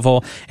great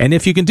level. And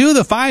if you can do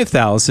the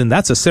 5,000,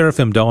 that's a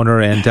Seraphim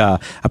donor, and I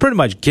pretty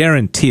much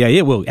guarantee,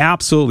 it will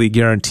absolutely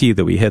guarantee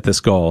that we hit this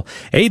goal.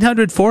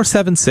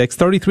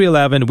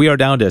 800-476-3311. We are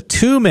down to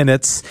 2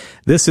 minutes.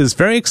 This is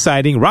very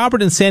exciting.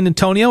 Robert in San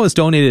Antonio has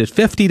donated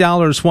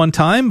 $50 one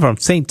time from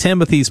St.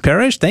 Timothy's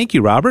Parish. Thank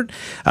you, Robert.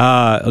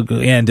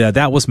 And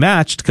that was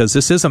matched, because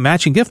this is a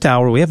matching gift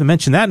hour. We haven't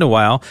mentioned that in a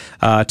while.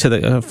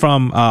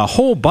 From a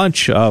whole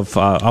bunch of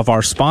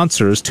our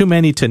sponsors. Too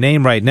many to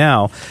name right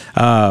now,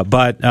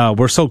 but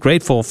we're so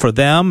grateful for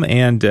them.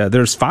 And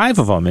there's 5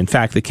 of them, in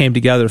fact, that came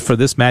together for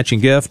this matching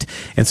gift.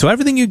 And so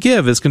everything you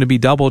give is going to be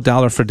double,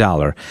 dollar for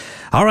dollar.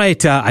 All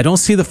right, I don't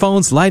see the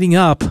phones lighting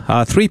up.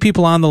 3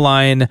 people on the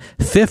line,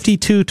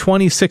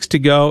 52:26 to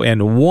go,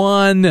 and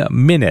 1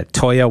 minute.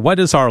 Toya, what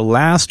is our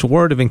last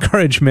word of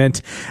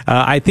encouragement?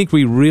 I think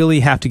we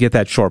really have to get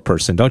that short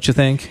person, don't you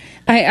think?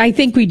 I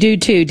think we do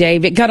too,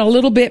 Dave. It got a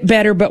little bit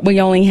better, but we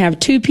only have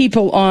 2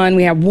 people on.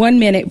 We have 1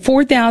 minute,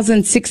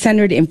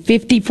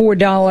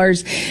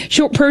 $4,654.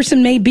 Short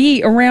person may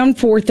be around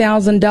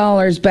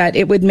 $4,000, but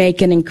it would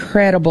make an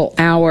incredible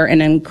hour,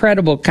 an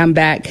incredible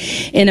comeback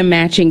in a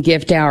matching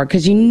gift hour,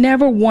 because you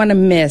never want to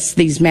miss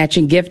these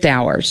matching gift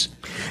hours.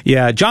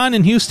 Yeah, John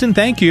in Houston,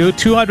 thank you.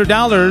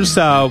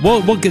 $200.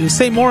 We'll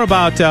say more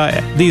about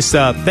these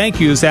thank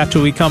yous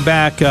after we come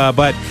back.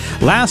 But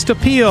last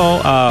appeal,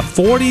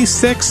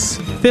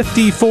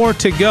 46:54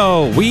 to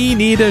go. We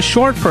need a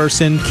short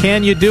person.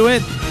 Can you do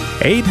it?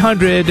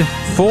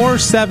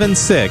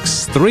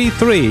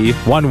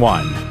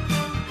 800-476-3311.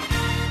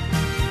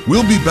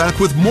 We'll be back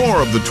with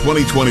more of the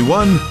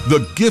 2021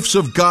 The Gifts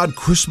of God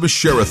Christmas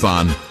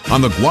Share-a-thon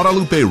on the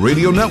Guadalupe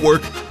Radio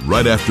Network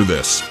right after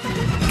this.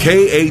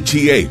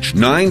 KATH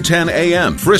 910 AM, Frisco.